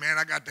to say, man,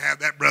 I got to have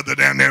that brother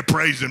down there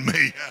praising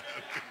me.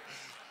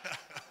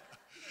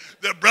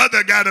 The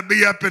brother got to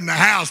be up in the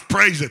house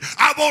praising.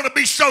 I want to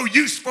be so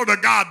useful to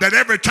God that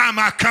every time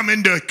I come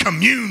into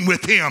commune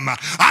with him,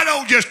 I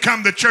don't just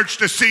come to church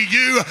to see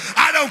you.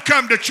 I don't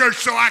come to church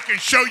so I can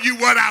show you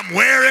what I'm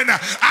wearing.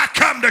 I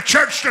come to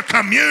church to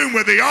commune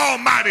with the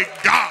Almighty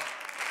God.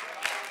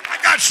 I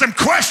got some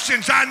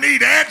questions I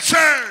need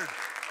answered.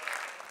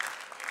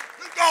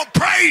 I'm going to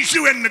praise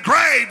you in the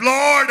grave,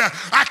 Lord.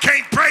 I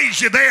can't praise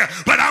you there,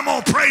 but I'm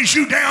going to praise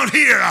you down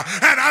here,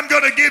 and I'm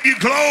going to give you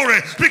glory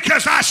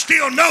because I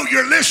still know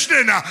you're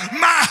listening.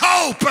 My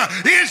hope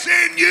is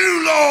in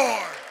you,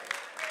 Lord.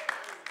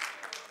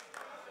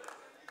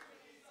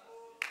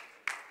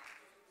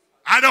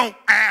 I don't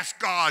ask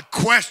God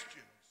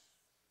questions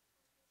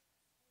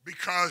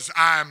because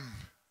I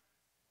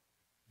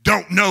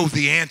don't know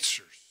the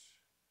answers.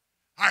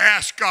 I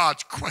ask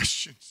God's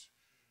questions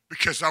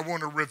because I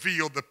want to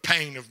reveal the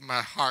pain of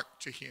my heart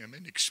to him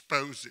and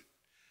expose it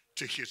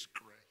to his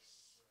grace.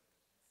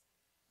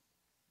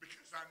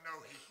 Because I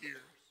know he hears.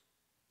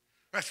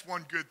 That's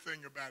one good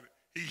thing about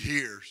it. He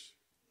hears.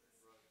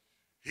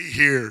 He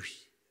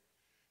hears.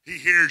 He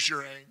hears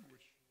your anguish.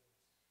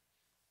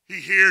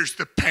 He hears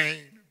the pain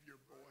of your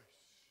voice.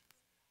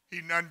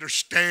 He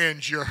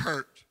understands your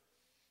hurt.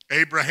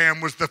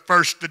 Abraham was the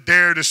first to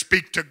dare to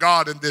speak to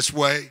God in this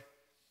way.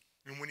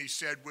 And when he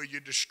said, will you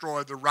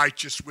destroy the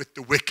righteous with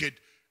the wicked?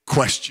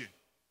 Question.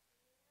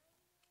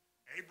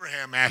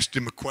 Abraham asked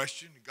him a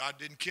question, and God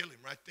didn't kill him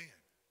right then.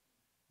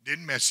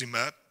 Didn't mess him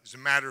up. As a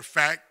matter of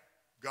fact,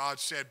 God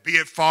said, be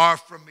it far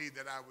from me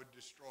that I would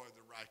destroy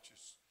the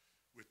righteous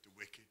with the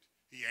wicked.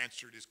 He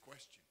answered his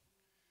question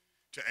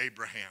to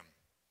Abraham.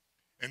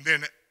 And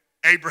then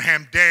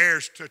Abraham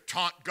dares to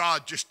taunt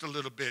God just a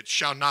little bit.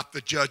 Shall not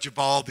the judge of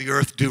all the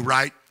earth do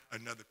right?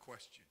 Another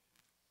question.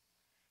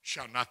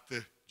 Shall not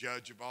the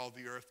judge of all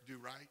the earth do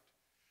right?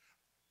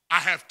 I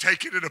have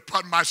taken it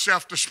upon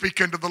myself to speak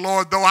unto the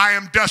Lord, though I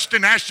am dust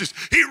and ashes.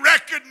 He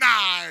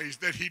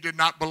recognized that he did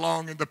not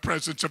belong in the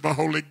presence of a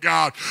holy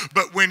God.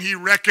 But when he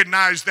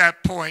recognized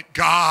that point,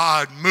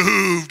 God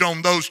moved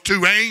on those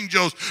two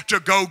angels to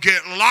go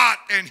get Lot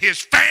and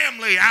his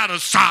family out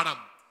of Sodom.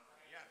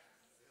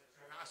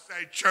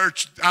 Say,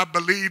 church, I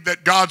believe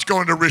that God's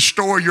going to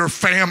restore your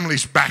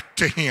families back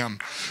to him.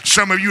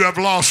 Some of you have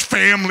lost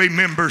family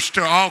members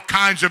to all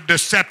kinds of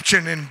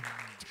deception and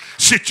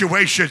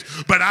situations,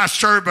 but I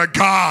serve a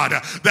God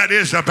that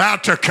is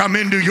about to come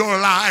into your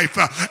life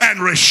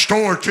and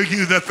restore to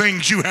you the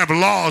things you have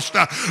lost,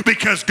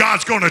 because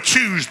God's going to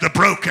choose the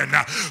broken.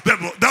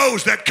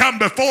 Those that come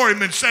before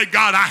him and say,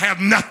 God, I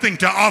have nothing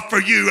to offer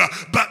you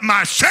but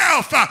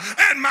myself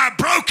and my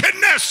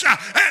brokenness,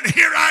 and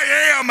here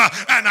I am,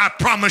 and I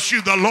promise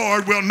you the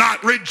Lord will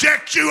not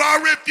reject you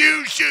or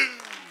refuse you.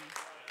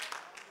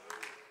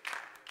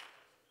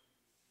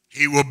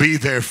 He will be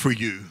there for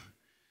you.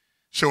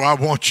 So I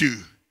want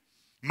you.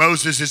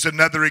 Moses is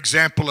another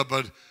example of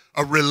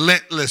a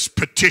relentless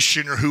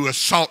petitioner who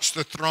assaults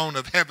the throne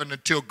of heaven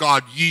until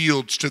God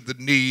yields to the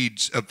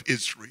needs of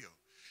Israel.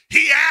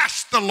 He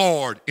asked the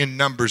Lord in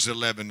Numbers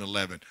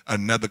 11:11.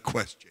 Another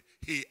question.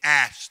 He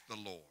asked the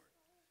Lord,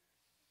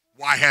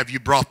 why have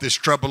you brought this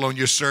trouble on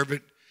your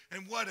servant?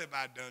 And what have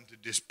I done to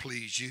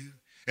displease you,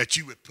 that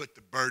you would put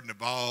the burden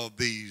of all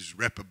these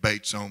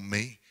reprobates on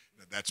me?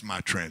 Now, that's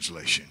my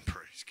translation.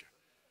 Praise God.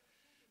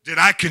 Did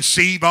I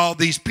conceive all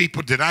these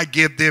people? Did I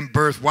give them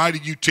birth? Why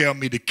did you tell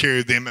me to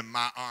carry them in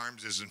my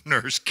arms as a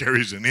nurse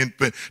carries an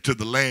infant to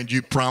the land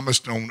you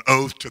promised on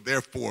oath to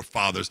their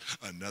forefathers?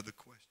 Another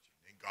question.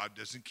 And God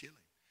doesn't kill him.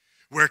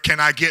 Where can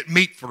I get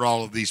meat for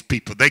all of these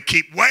people? They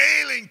keep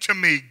wailing to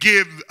me,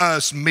 give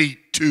us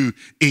meat to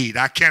eat.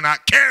 I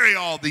cannot carry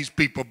all these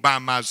people by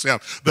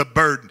myself. The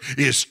burden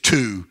is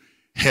too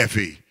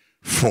heavy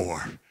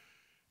for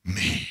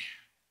me.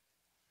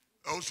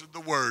 Those are the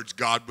words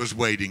God was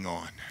waiting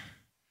on.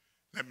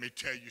 Let me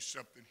tell you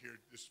something here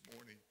this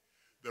morning.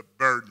 The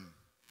burden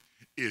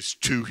is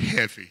too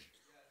heavy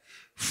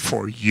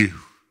for you. I'm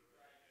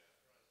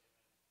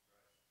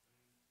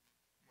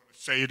going to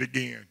say it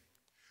again.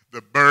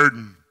 The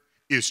burden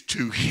is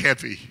too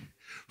heavy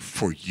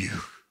for you.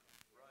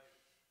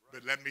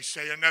 But let me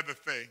say another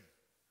thing.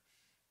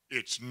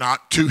 It's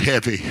not too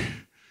heavy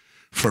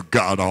for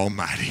God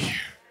Almighty.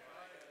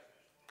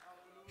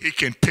 He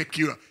can pick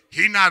you up.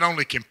 He not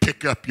only can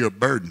pick up your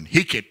burden,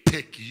 he can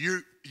pick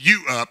you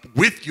up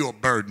with your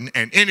burden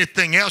and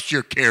anything else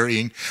you're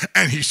carrying.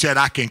 And he said,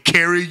 I can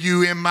carry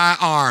you in my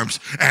arms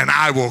and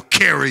I will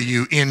carry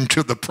you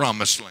into the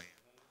promised land.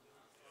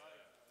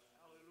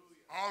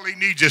 All he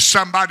needs is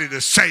somebody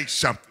to say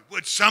something.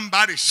 Would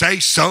somebody say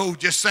so?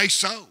 Just say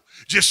so.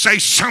 Just say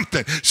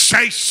something.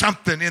 Say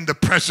something in the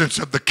presence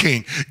of the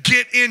King.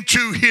 Get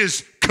into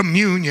his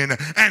communion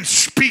and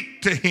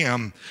speak to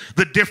him.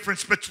 The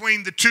difference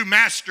between the two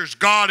masters,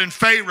 God and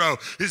Pharaoh,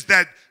 is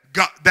that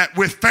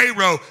with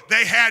Pharaoh,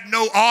 they had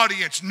no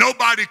audience.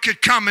 Nobody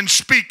could come and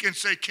speak and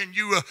say, can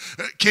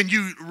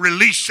you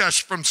release us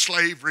from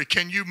slavery?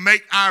 Can you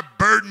make our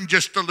burden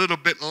just a little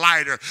bit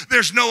lighter?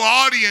 There's no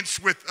audience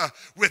with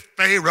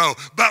Pharaoh.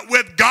 But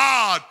with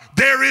God,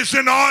 there is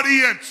an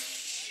audience.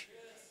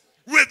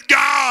 With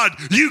God,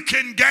 you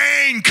can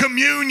gain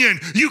communion.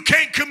 You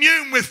can't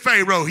commune with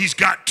Pharaoh. He's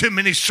got too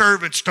many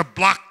servants to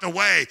block the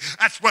way.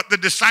 That's what the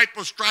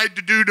disciples tried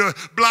to do to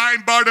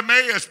blind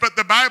Bartimaeus. But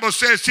the Bible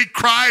says he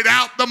cried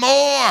out the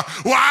more.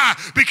 Why?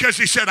 Because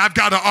he said, I've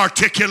got to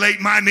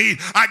articulate my need.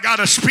 I got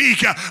to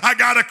speak. I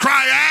got to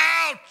cry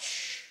out.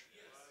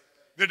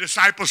 The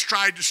disciples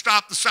tried to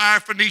stop the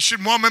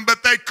Syrophoenician woman,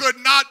 but they could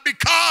not,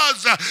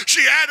 because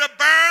she had a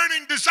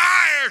burning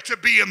desire to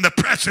be in the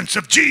presence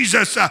of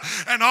Jesus.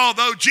 And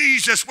although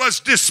Jesus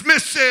was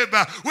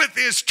dismissive with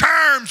his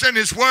terms and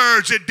his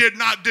words, it did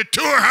not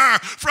deter her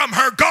from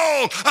her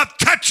goal of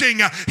touching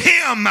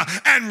him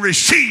and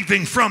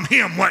receiving from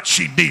him what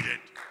she needed.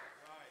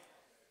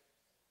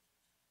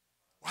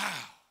 Wow.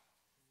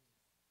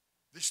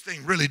 This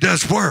thing really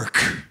does work.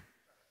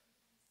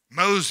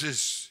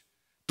 Moses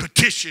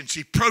petitions,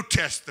 he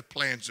protests the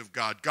plans of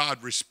God.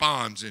 God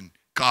responds and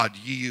God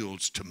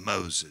yields to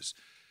Moses.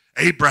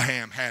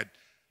 Abraham had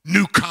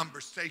new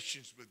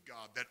conversations with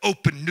God that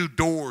opened new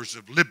doors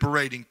of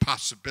liberating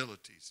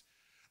possibilities.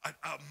 A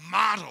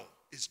model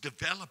is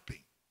developing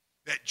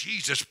that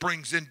Jesus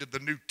brings into the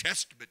New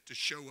Testament to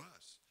show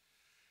us.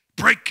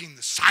 Breaking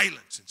the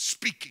silence and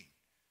speaking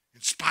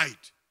in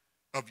spite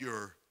of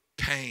your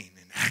pain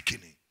and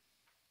agony.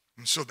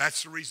 And so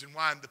that's the reason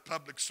why in the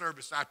public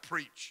service I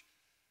preach.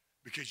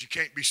 Because you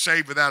can't be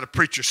saved without a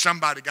preacher.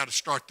 Somebody got to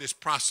start this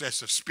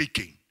process of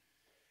speaking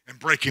and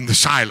breaking the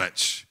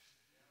silence.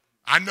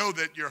 I know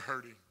that you're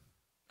hurting.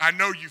 I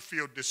know you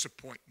feel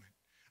disappointment.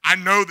 I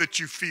know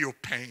that you feel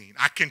pain.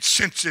 I can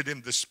sense it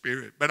in the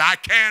spirit. But I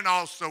can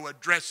also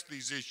address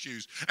these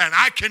issues. And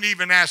I can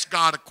even ask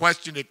God a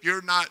question. If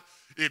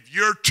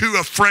you're too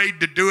afraid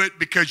to do it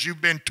because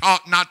you've been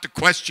taught not to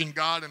question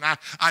God, and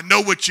I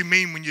know what you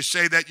mean when you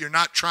say that. You're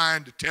not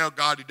trying to tell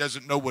God he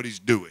doesn't know what he's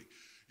doing.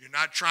 You're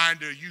not trying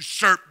to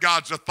usurp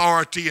God's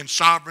authority and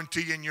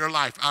sovereignty in your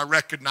life. I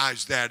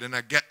recognize that, and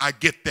I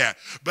get that.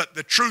 But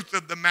the truth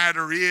of the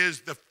matter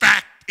is, the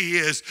fact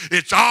is,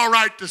 it's all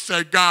right to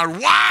say,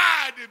 God,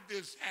 why did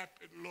this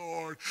happen,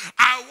 Lord?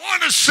 I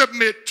want to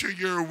submit to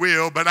your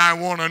will, but I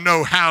want to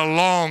know how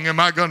long am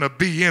I going to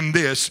be in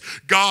this.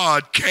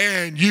 God,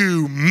 can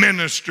you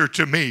minister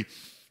to me?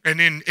 And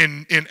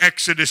in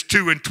Exodus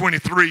 2 and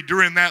 23,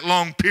 during that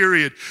long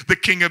period, the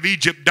king of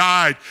Egypt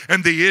died,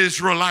 and the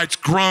Israelites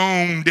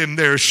groaned in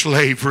their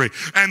slavery,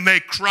 and they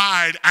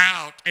cried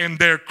out, and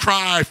their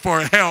cry for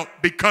help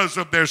because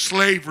of their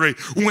slavery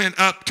went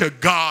up to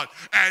God,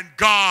 and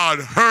God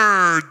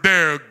heard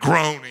their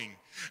groaning,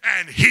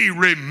 and he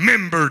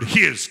remembered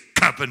his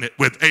covenant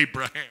with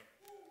Abraham.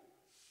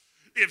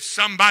 If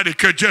somebody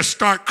could just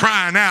start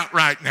crying out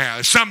right now,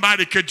 if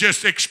somebody could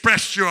just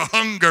express your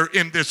hunger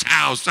in this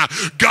house,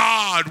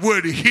 God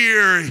would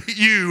hear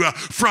you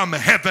from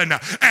heaven,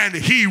 and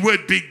he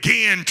would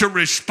begin to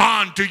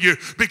respond to you,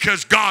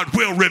 because God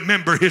will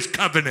remember his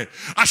covenant.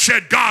 I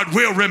said God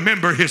will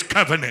remember his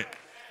covenant.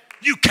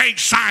 You can't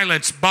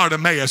silence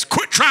Bartimaeus.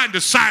 Quit trying to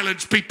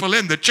silence people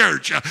in the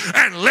church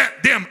and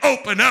let them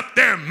open up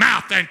their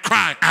mouth and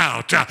cry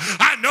out.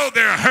 I know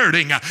they're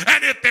hurting,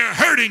 and if they're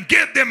hurting,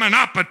 give them an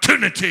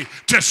opportunity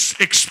to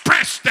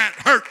express that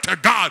hurt to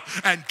God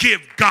and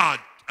give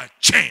God a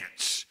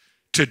chance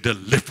to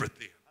deliver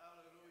them.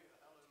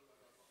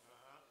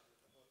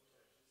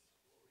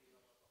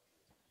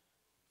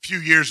 A few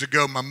years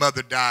ago, my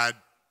mother died.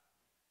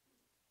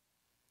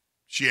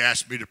 She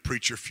asked me to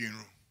preach her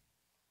funeral.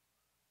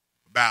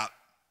 About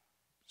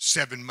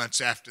 7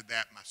 months after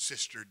that, my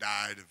sister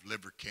died of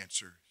liver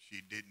cancer. She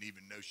didn't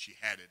even know she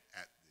had it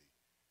at the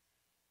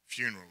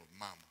funeral of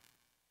Mama.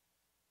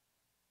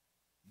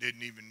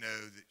 Didn't even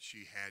know that she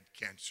had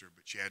cancer,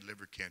 but she had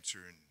liver cancer,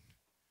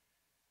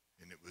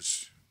 and it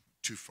was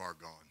too far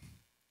gone.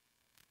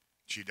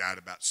 She died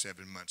about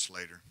 7 months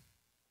later.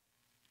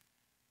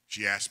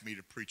 She asked me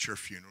to preach her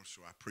funeral,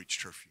 so I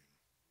preached her funeral.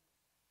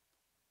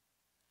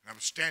 And I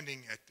was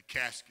standing at the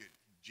casket.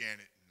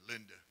 Janet and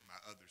Linda, my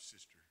other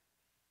sister,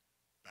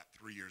 about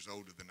 3 years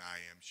older than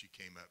I am, she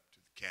came up to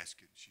the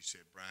casket and she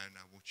said, Brian,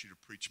 I want you to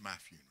preach my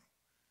funeral.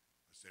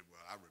 I said, well,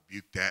 I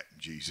rebuke that in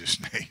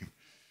Jesus' name.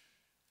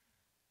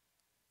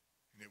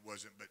 And it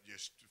wasn't but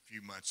just a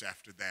few months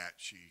after that,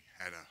 she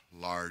had a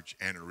large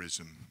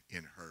aneurysm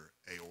in her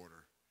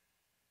aorta,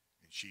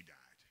 and she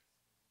died.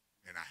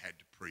 And I had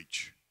to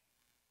preach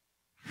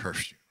her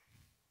funeral.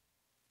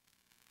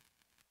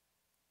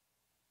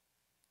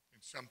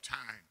 And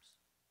sometimes,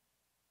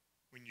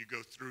 when you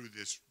go through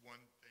this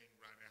one thing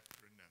right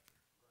after another,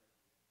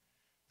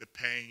 the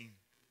pain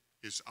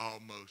is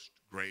almost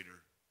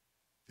greater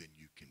than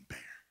you can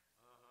bear.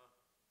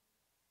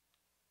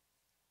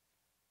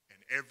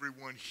 And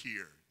everyone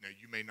here, now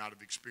you may not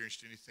have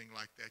experienced anything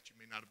like that. You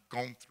may not have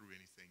gone through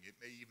anything. It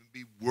may even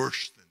be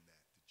worse than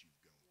that you've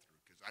gone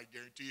through. Because I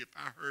guarantee you, if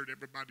I heard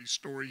everybody's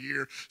story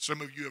here,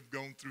 some of you have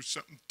gone through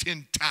something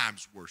 10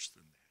 times worse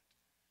than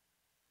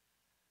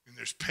that. And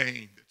there's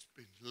pain that's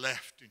been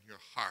left in your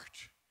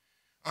heart.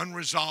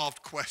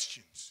 Unresolved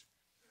questions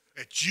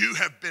that you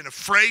have been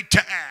afraid to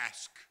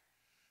ask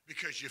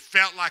because you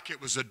felt like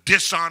it was a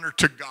dishonor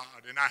to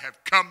God. And I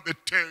have come to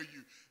tell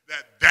you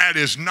that that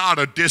is not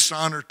a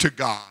dishonor to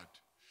God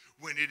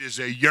when it is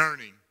a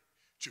yearning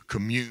to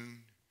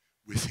commune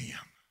with him.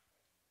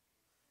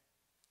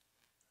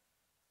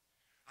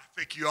 I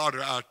think you ought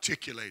to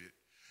articulate it.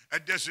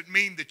 That doesn't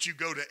mean that you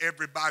go to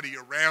everybody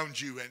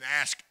around you and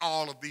ask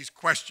all of these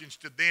questions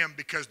to them,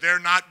 because they're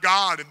not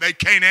God and they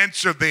can't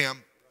answer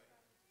them.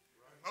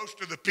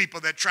 Most of the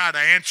people that try to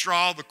answer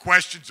all the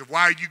questions of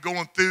why you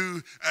going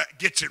through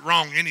gets it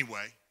wrong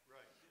anyway.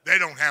 They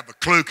don't have a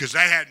clue because they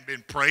hadn't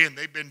been praying.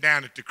 They've been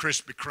down at the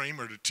Krispy Kreme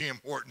or the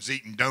Tim Hortons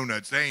eating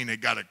donuts. They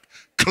ain't got a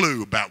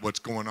clue about what's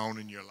going on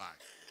in your life.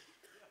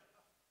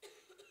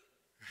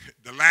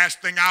 The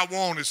last thing I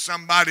want is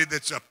somebody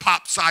that's a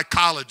pop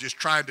psychologist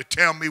trying to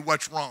tell me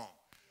what's wrong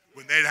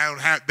when they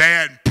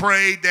hadn't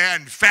prayed, they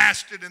hadn't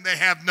fasted, and they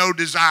have no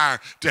desire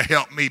to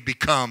help me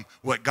become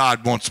what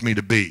God wants me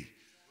to be.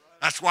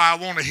 That's why I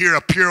want to hear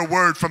a pure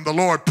word from the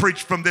Lord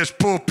preached from this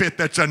pulpit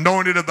that's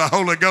anointed of the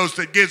Holy Ghost,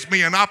 that gives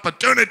me an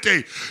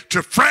opportunity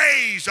to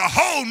phrase a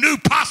whole new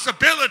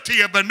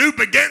possibility of a new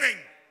beginning,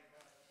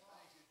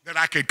 that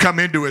I can come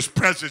into his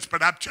presence.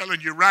 But I'm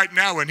telling you right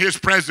now, in his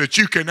presence,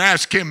 you can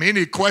ask him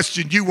any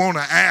question you want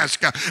to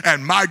ask,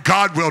 and my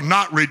God will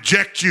not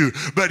reject you,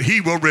 but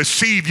he will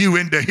receive you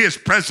into his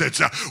presence.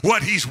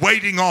 What he's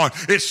waiting on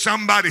is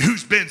somebody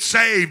who's been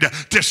saved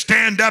to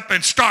stand up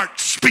and start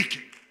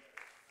speaking.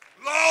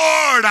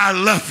 Lord, I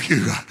love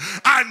you.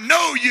 I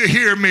know you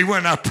hear me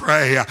when I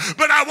pray,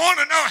 but I want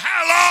to know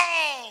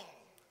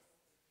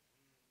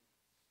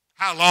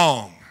how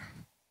long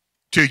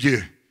till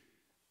you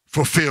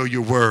fulfill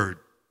your word.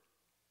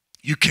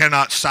 You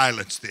cannot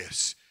silence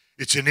this.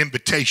 It's an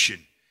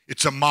invitation.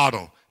 It's a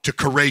model to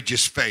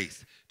courageous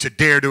faith, to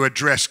dare to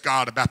address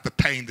God about the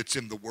pain that's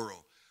in the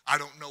world. I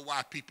don't know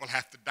why people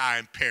have to die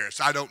in Paris.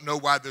 I don't know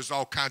why there's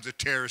all kinds of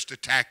terrorist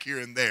attack here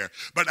and there.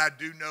 But I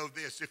do know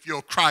this: if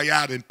you'll cry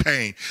out in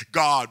pain,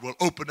 God will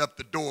open up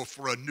the door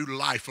for a new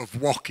life of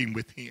walking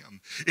with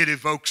him. It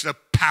evokes a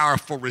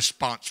powerful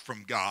response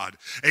from God.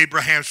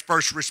 Abraham's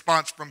first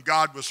response from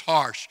God was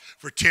harsh,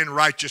 for 10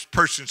 righteous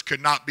persons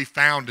could not be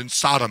found in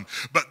Sodom.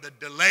 But the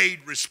delayed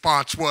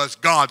response was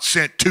God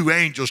sent 2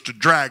 angels to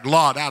drag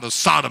Lot out of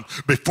Sodom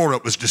before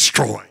it was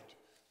destroyed.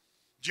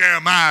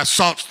 Jeremiah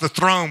assaults the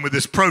throne with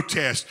his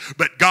protest,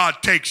 but God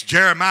takes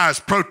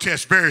Jeremiah's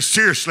protest very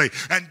seriously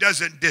and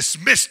doesn't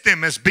dismiss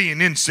them as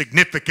being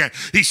insignificant.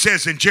 He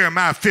says in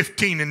Jeremiah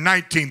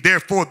 15:19,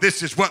 therefore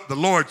this is what the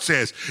Lord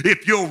says: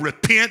 if you'll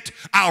repent,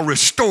 I'll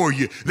restore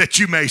you, that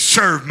you may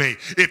serve me.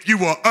 If you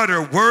will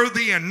utter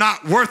worthy and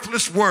not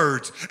worthless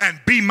words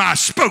and be my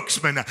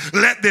spokesman,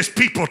 let this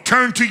people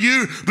turn to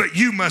you, but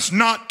you must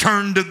not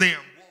turn to them.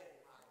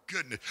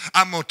 Goodness,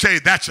 I'm going to tell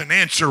you, that's an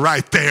answer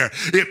right there.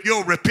 If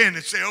you'll repent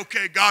and say,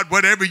 okay, God,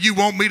 whatever you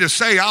want me to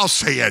say, I'll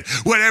say it.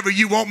 Whatever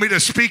you want me to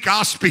speak,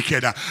 I'll speak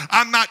it.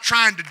 I'm not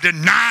trying to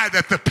deny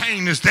that the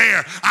pain is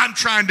there. I'm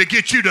trying to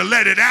get you to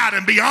let it out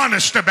and be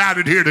honest about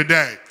it here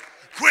today.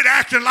 Quit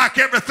acting like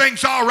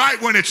everything's all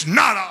right when it's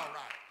not all right.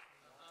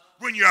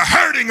 When you're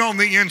hurting on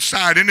the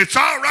inside, and it's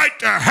all right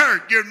to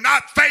hurt, you're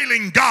not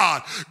failing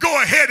God. Go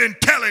ahead and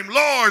tell him,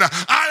 Lord,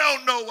 I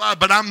don't know why,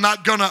 but I'm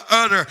not going to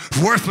utter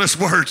worthless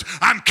words.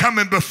 I'm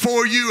coming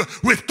before you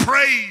with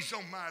praise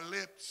on my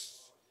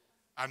lips.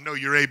 I know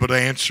you're able to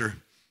answer.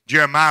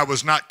 Jeremiah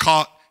was not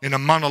caught in a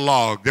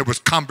monologue. There was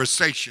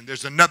conversation.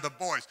 There's another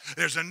voice.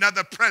 There's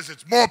another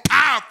presence more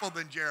powerful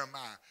than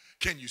Jeremiah.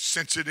 Can you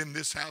sense it in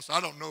this house?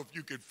 I don't know if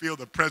you can feel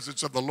the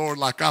presence of the Lord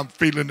like I'm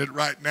feeling it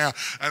right now.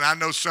 And I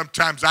know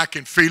sometimes I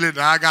can feel it,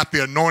 and I got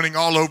the anointing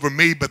all over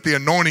me, but the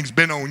anointing's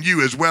been on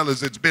you as well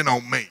as it's been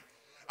on me.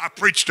 I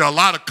preach to a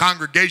lot of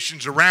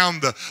congregations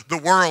around the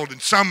world, and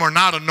some are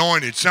not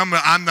anointed.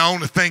 I'm the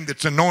only thing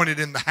that's anointed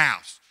in the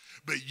house.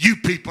 But you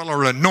people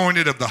are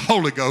anointed of the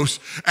Holy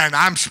Ghost, and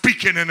I'm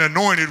speaking an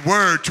anointed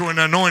word to an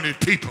anointed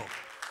people.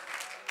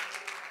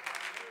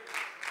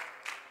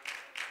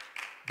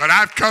 But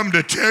I've come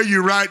to tell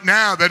you right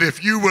now that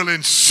if you will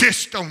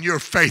insist on your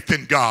faith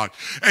in God,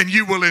 and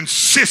you will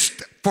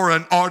insist for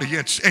an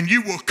audience, and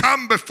you will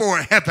come before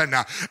heaven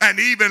and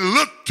even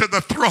look to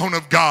the throne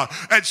of God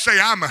and say,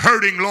 I'm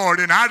hurting, Lord,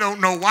 and I don't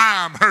know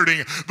why I'm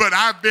hurting, but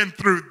I've been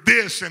through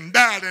this and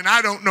that, and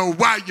I don't know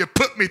why you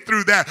put me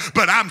through that,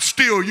 but I'm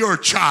still your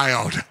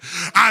child.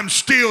 I'm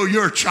still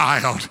your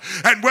child.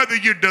 And whether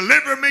you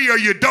deliver me or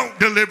you don't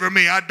deliver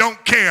me, I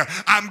don't care.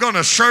 I'm going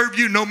to serve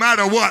you no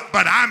matter what,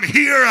 but I'm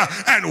here,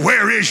 and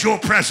where is your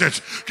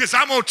presence? Because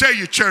I'm going to tell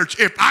you, church,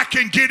 if I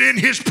can get in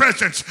his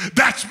presence,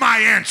 that's my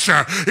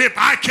answer. If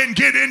I can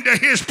get into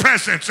his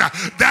presence,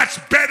 that's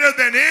better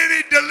than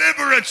any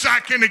deliverance I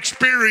can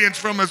experience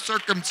from a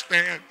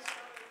circumstance.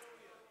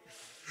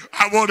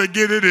 I want to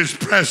get in his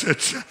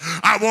presence.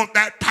 I want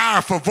that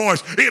powerful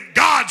voice. If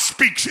God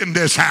speaks in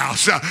this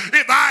house,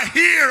 if I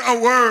hear a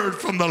word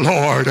from the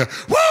Lord,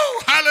 woo,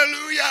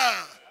 hallelujah.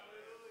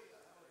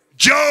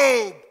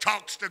 Job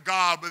talks to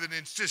God with an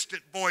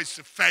insistent voice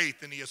of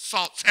faith, and he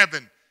assaults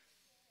heaven,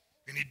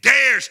 and he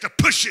dares to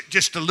push it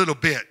just a little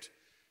bit.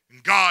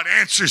 And God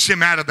answers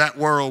him out of that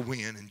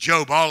whirlwind. And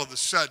Job all of a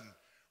sudden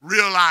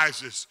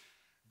realizes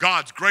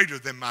God's greater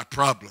than my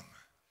problem.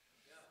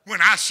 When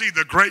I see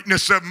the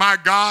greatness of my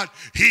God,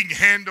 he can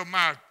handle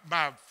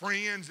my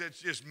friends that's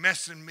just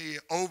messing me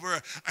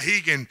over.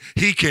 He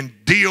can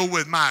deal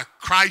with my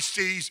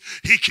crises.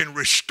 He can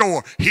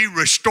restore. He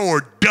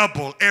restored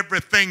double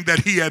everything that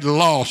he had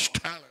lost.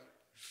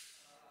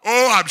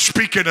 Oh, I'm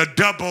speaking a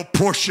double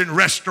portion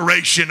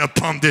restoration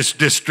upon this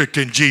district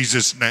in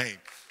Jesus' name.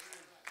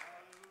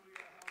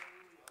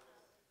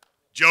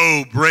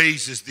 Job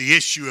raises the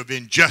issue of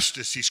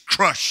injustice. He's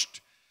crushed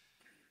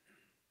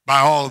by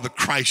all of the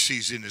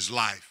crises in his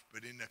life.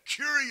 But in a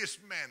curious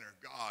manner,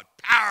 God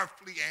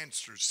powerfully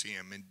answers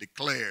him and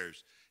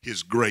declares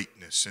his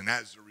greatness, and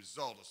as a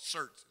result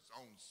asserts his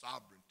own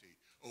sovereignty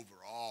over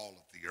all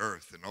of the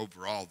earth and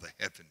over all the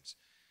heavens.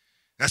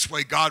 That's the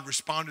way God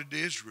responded to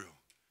Israel,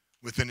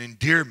 with an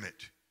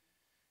endearment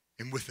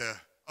and with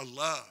a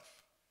love.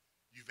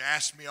 You've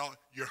asked me,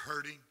 you're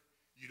hurting,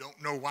 you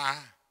don't know why.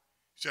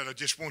 He said, I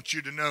just want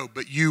you to know,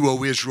 but you,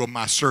 O Israel,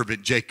 my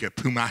servant Jacob,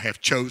 whom I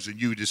have chosen,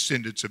 you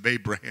descendants of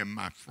Abraham,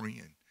 my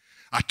friend.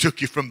 I took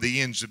you from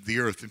the ends of the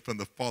earth, and from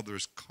the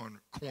farthest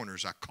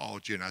corners I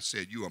called you, and I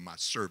said, you are my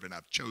servant.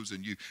 I've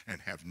chosen you and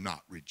have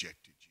not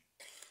rejected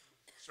you.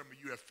 Some of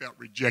you have felt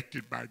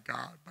rejected by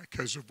God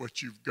because of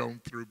what you've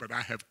gone through, but I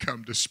have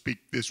come to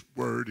speak this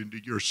word into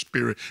your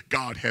spirit.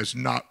 God has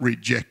not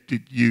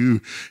rejected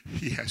you.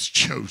 He has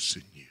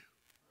chosen you.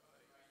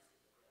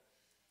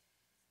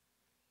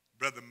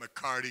 Brother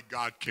McCarty,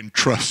 God can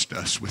trust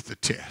us with the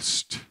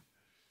test.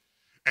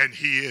 And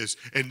he is.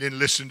 And then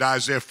listen to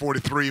Isaiah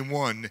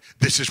 43:1.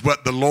 This is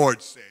what the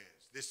Lord says.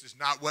 This is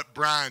not what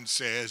Brian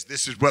says.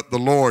 This is what the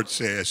Lord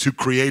says. Who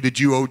created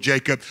you, O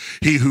Jacob?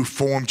 He who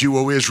formed you,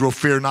 O Israel,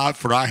 fear not,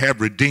 for I have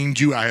redeemed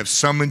you. I have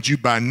summoned you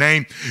by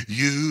name.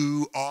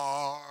 You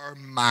are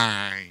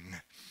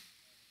mine.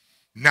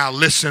 Now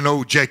listen,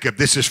 O Jacob,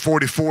 this is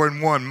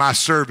 44:1, my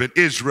servant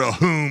Israel,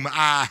 whom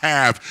I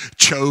have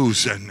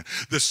chosen.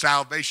 The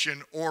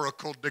salvation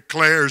oracle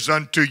declares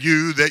unto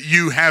you that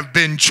you have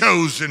been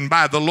chosen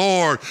by the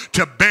Lord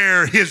to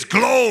bear his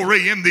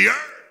glory in the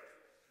earth.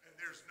 And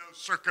there's no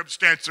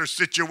circumstance or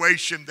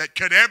situation that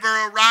could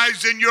ever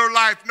arise in your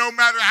life, no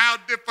matter how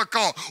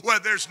difficult, where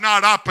there's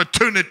not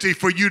opportunity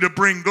for you to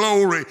bring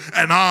glory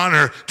and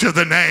honor to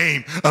the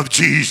name of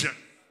Jesus.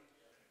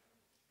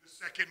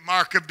 Second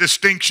mark of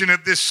distinction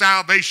of this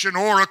salvation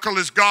oracle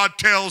is God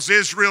tells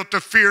Israel to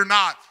fear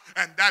not.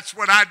 And that's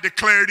what I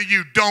declare to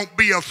you. Don't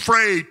be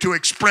afraid to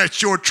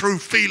express your true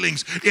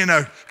feelings in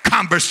a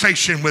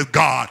conversation with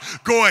God.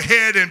 Go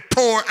ahead and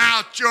pour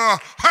out your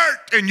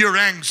hurt and your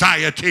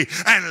anxiety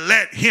and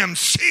let him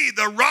see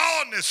the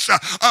rawness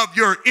of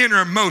your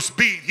innermost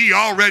being. He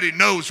already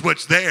knows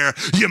what's there.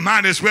 You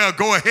might as well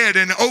go ahead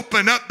and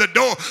open up the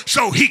door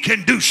so he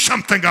can do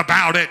something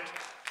about it.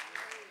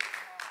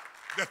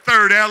 The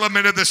third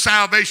element of the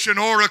salvation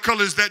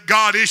oracle is that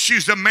God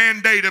issues a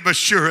mandate of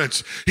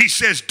assurance. He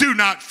says, do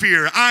not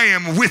fear. I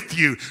am with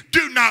you.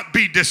 Do not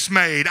be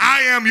dismayed.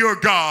 I am your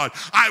God.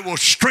 I will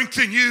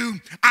strengthen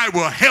you. I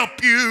will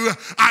help you.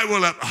 I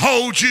will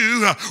uphold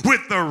you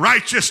with the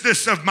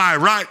righteousness of my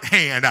right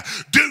hand.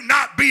 Do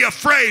not be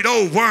afraid,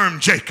 O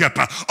worm Jacob,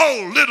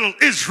 O little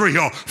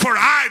Israel, for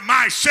I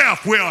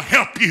myself will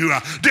help you,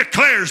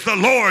 declares the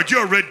Lord,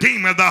 your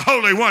Redeemer, the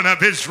Holy One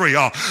of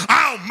Israel.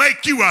 I'll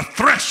make you a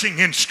threshing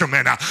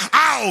instrument.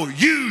 I'll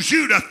use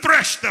you to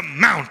thresh the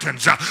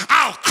mountains.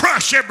 I'll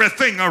crush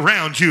everything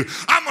around you.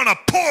 I'm going to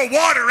pour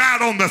water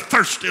out on the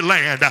thirsty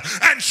land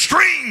and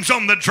streams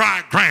on the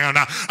dry ground.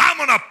 I'm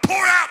going to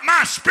pour out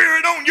my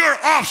spirit on your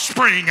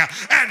offspring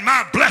and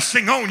my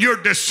blessing on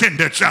your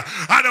descendants.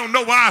 I don't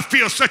know why I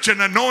feel such an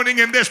anointing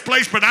in this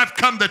place, but I've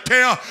come to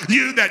tell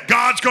you that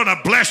God's going to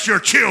bless your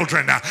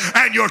children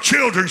and your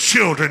children's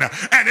children,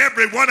 and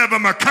every one of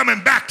them are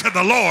coming back to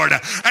the Lord,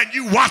 and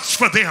you watch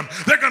for them.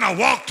 They're going to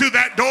walk through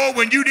that door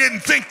when you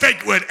didn't think they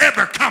would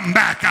ever come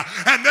back,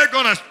 and they're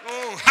going to,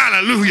 oh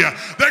hallelujah,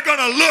 they're going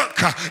to look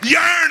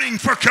yearning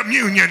for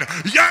communion,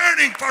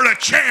 yearning for a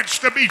chance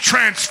to be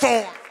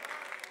transformed.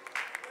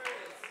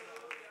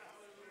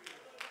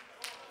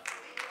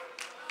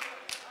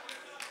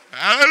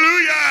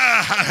 Hallelujah,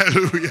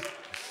 hallelujah.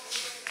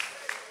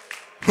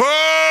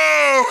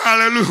 Oh,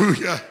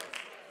 hallelujah.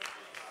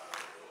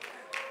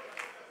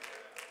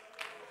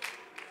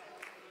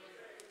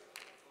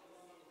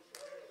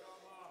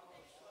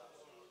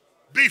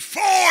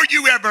 Before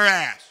you ever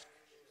ask.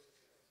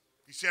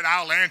 He said,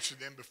 I'll answer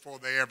them before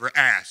they ever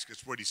ask.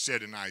 That's what he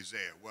said in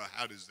Isaiah. Well,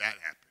 how does that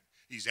happen?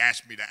 He's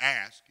asked me to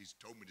ask. He's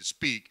told me to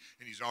speak,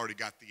 and he's already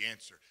got the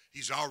answer.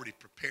 He's already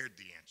prepared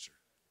the answer.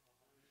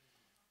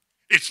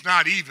 It's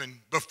not even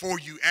before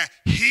you ask.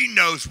 He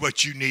knows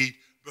what you need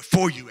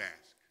before you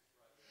ask.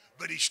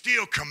 But he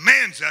still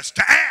commands us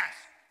to ask.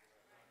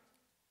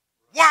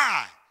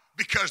 Why?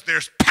 Because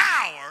there's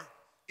power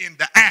in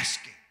the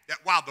asking. That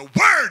while the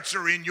words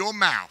are in your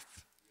mouth,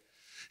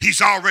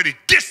 he's already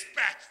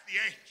dispatched the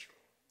angel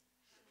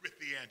with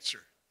the answer.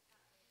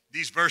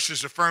 These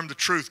verses affirm the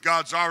truth.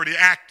 God's already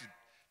acted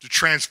to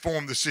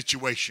transform the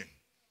situation.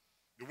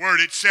 The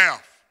word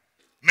itself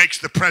makes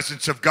the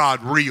presence of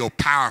God real,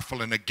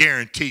 powerful, and a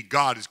guarantee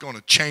God is going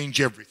to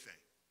change everything.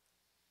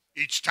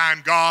 Each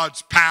time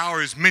God's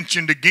power is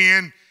mentioned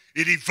again,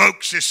 it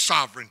evokes his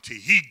sovereignty.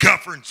 He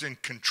governs in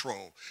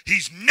control.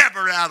 He's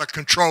never out of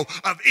control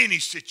of any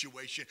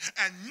situation,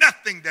 and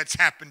nothing that's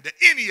happened to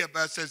any of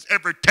us has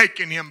ever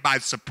taken him by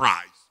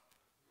surprise.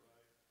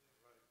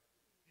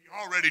 He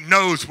already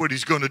knows what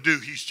he's going to do.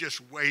 He's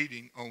just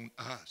waiting on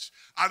us.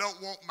 I don't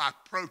want my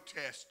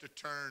protest to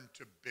turn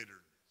to bitterness.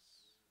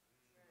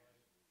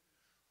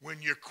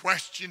 When your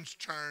questions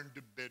turn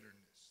to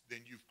bitterness,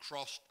 then you've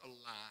crossed a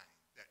line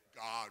that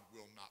God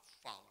will not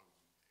follow.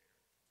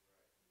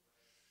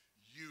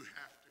 You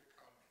have to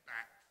come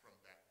back from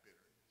that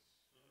bitterness.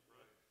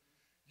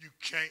 You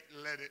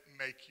can't let it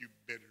make you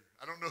bitter.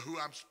 I don't know who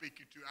I'm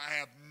speaking to. I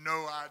have no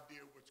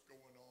idea what's going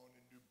on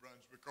in New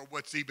Brunswick or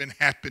what's even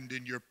happened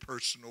in your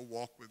personal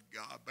walk with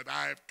God. But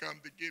I have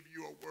come to give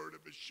you a word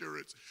of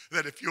assurance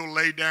that if you'll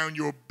lay down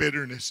your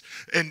bitterness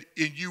and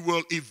you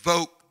will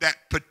evoke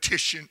that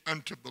petition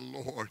unto the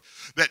Lord,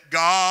 that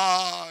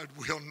God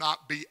will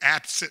not be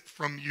absent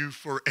from you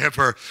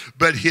forever,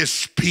 but his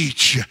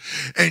speech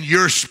and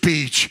your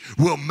speech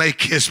will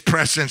make his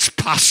presence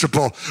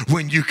possible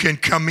when you can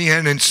come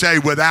in and say,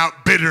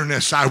 without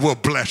bitterness, I will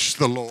bless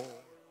the Lord.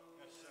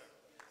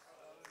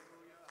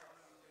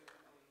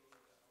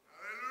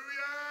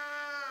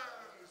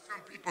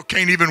 People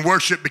can't even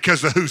worship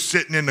because of who's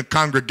sitting in the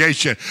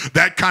congregation.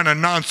 That kind of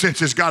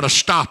nonsense has got to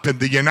stop in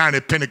the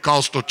United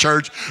Pentecostal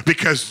Church,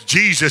 because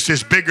Jesus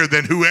is bigger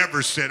than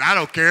whoever's sitting. I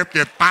don't care if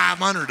there's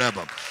 500 of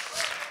them.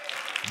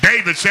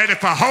 David said,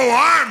 if a whole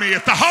army,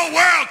 if the whole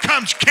world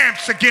comes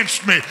camps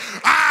against me,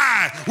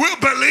 I will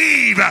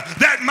believe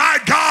that my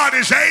God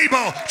is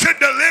able to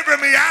deliver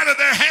me out of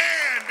their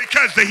hand,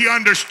 because he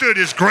understood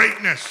his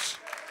greatness.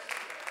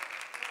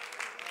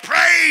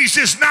 Praise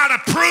is not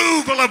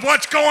approval of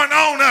what's going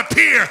on up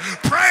here.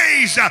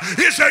 Praise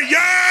is a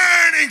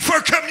yearning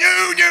for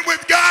communion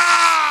with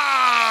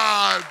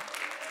God.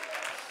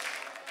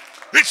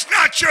 It's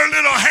not your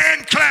little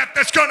hand clap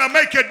that's going to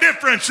make a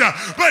difference,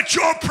 but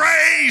your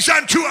praise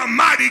unto a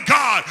mighty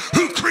God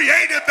who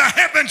created the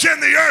heavens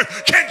and the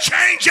earth can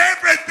change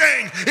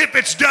everything if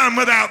it's done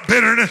without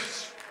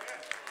bitterness.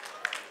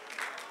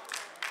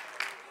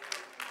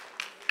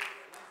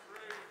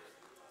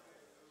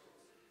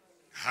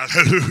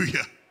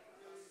 Hallelujah.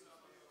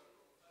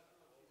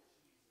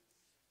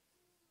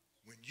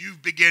 When you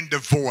begin to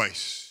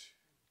voice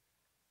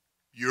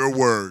your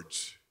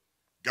words,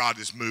 God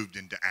is moved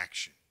into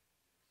action.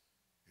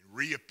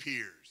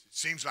 Reappears. It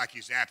seems like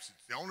he's absent.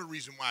 The only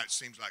reason why it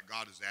seems like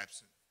God is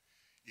absent,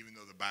 even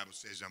though the Bible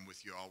says I'm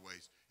with you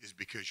always, is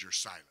because you're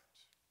silent.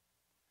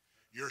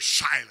 Your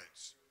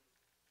silence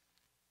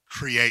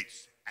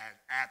creates an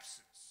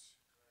absence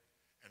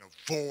and a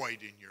void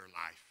in your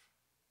life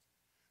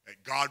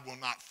that God will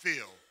not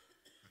fill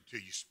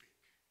until you speak.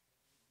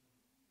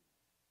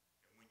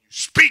 And when you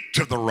speak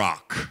to the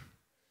rock,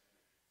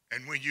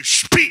 and when you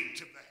speak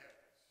to the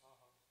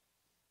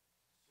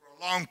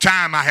long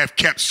time I have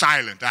kept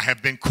silent. I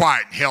have been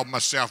quiet and held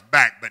myself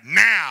back. But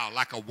now,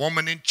 like a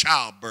woman in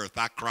childbirth,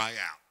 I cry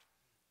out.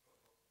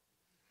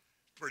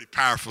 Pretty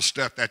powerful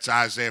stuff. That's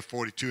Isaiah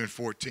 42 and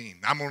 14.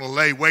 I'm going to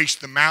lay waste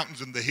the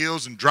mountains and the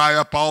hills and dry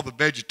up all the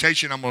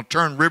vegetation. I'm going to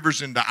turn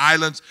rivers into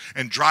islands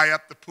and dry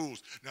up the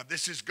pools. Now,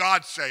 this is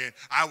God saying,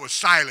 I was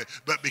silent,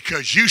 but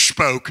because you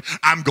spoke,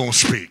 I'm going to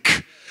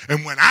speak.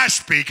 And when I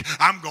speak,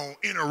 I'm going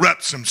to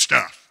interrupt some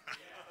stuff.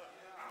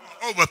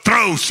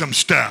 Overthrow some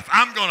stuff.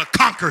 I'm going to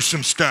conquer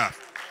some stuff.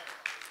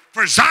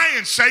 For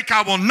Zion's sake,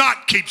 I will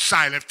not keep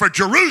silent. For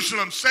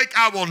Jerusalem's sake,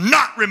 I will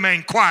not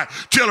remain quiet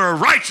till her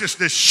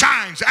righteousness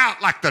shines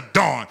out like the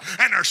dawn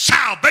and her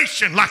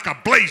salvation like a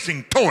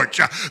blazing torch.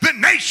 The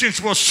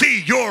nations will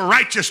see your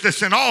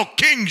righteousness and all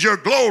kings your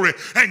glory,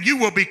 and you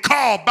will be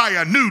called by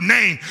a new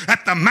name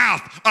that the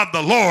mouth of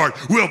the Lord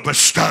will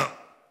bestow.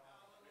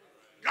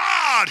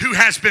 God, who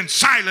has been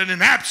silent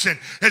and absent,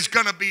 is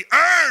going to be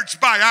urged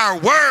by our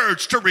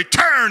words to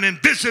return and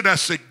visit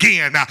us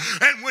again.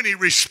 And when he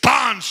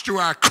responds to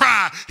our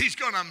cry, he's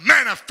going to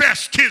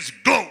manifest his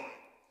glory.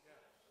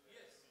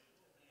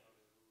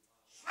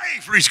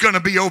 Slavery is going to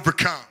be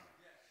overcome.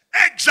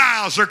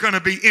 Exiles are going to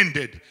be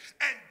ended.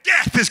 And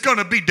death is going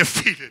to be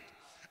defeated.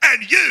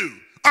 And you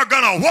are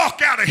going to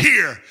walk out of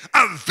here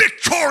a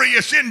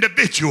victorious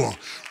individual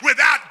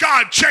without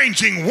God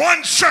changing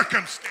one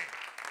circumstance.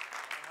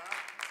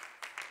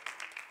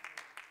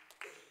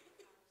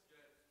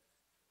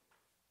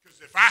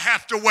 If I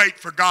have to wait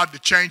for God to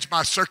change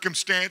my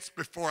circumstance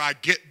before I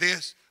get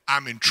this,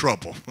 I'm in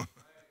trouble.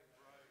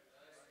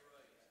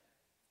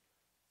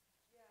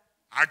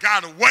 I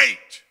got to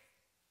wait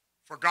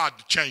for God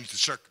to change the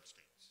circumstance.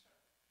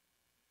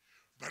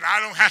 But I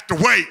don't have to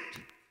wait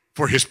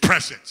for his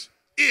presence.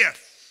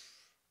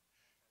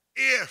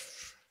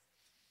 If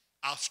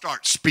I'll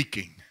start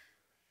speaking,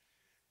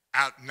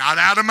 not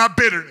out of my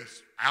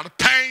bitterness, out of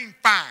pain,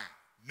 fine,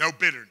 no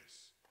bitterness.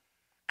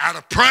 Out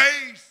of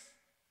praise,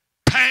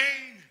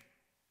 pain,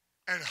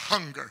 and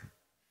hunger,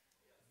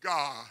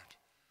 God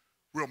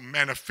will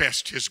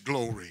manifest his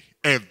glory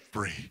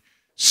every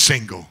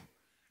single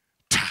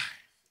time.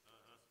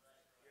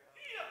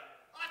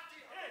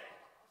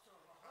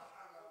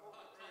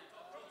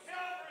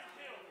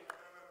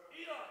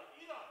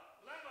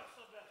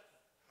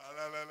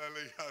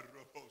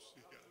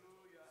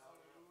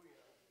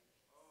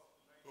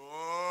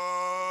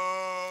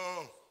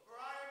 Oh. For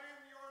I am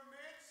in your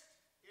midst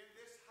in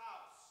this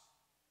house,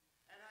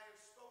 and I have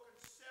spoken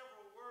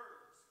several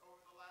words over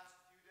the last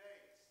few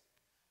days.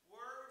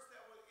 Words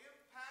that will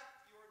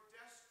impact your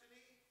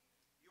destiny,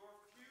 your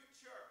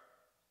future,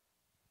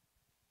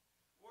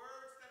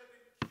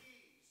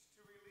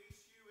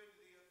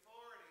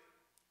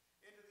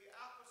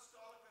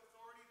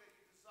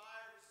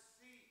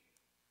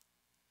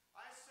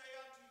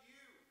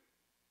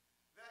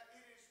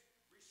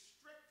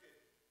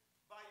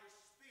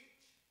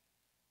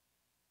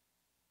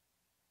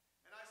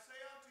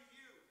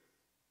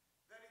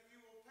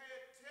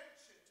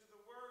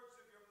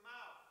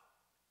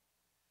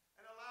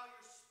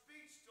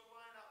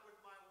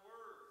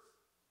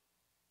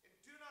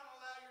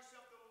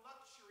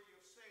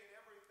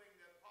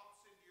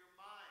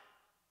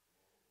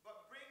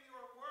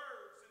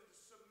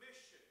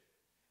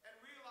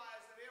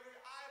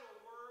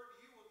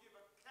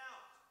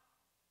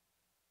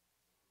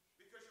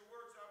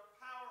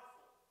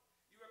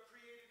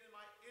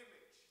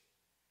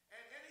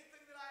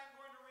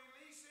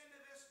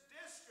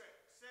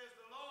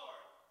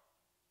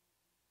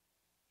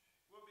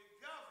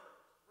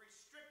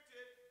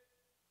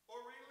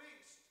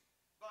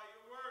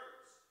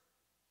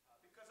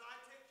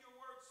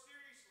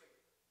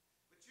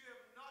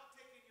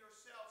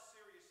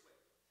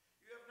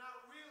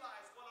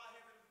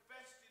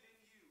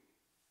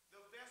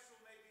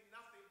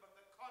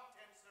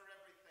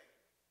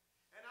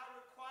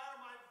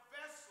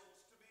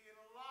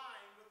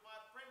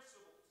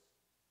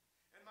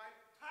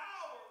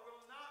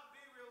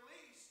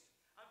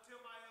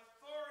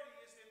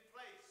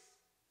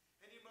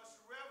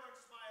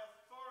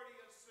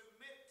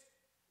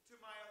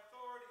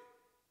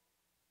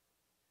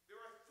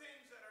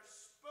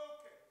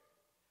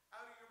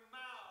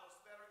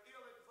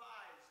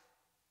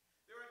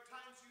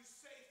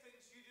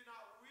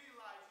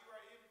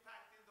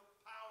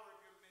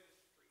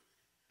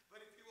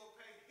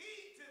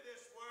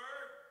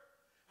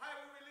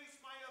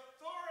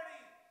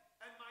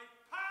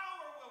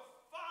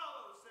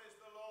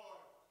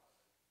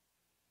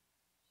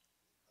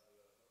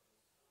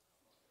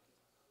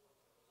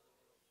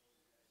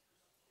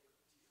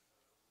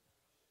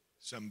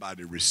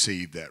 Somebody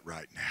receive that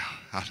right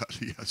now.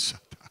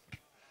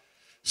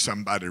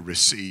 Somebody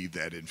receive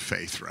that in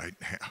faith right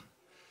now.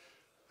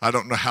 I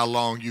don't know how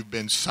long you've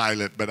been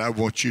silent, but I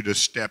want you to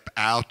step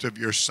out of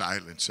your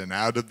silence and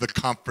out of the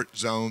comfort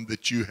zone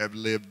that you have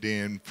lived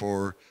in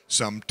for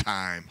some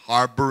time,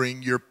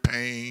 harboring your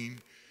pain,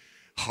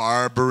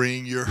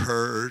 harboring your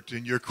hurt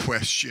and your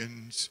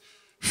questions,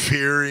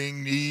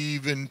 fearing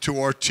even to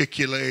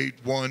articulate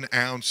 1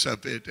 ounce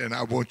of it. And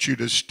I want you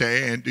to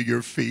stand to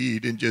your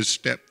feet and just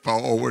step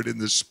forward in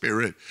the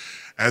Spirit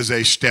as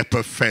a step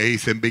of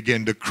faith and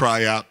begin to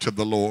cry out to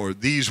the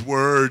Lord. These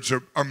words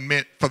are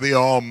meant for the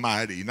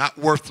Almighty, not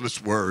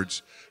worthless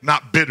words,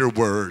 not bitter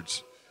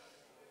words,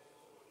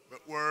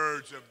 but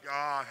words of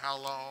God. How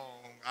long?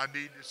 I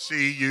need to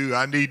see you.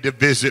 I need to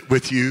visit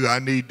with you. I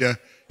need to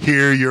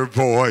hear your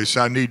voice.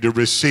 I need to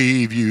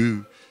receive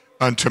you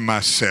unto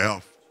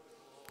myself.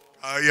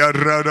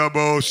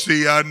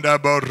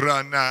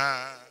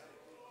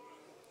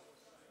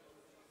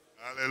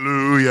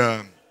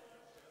 Hallelujah.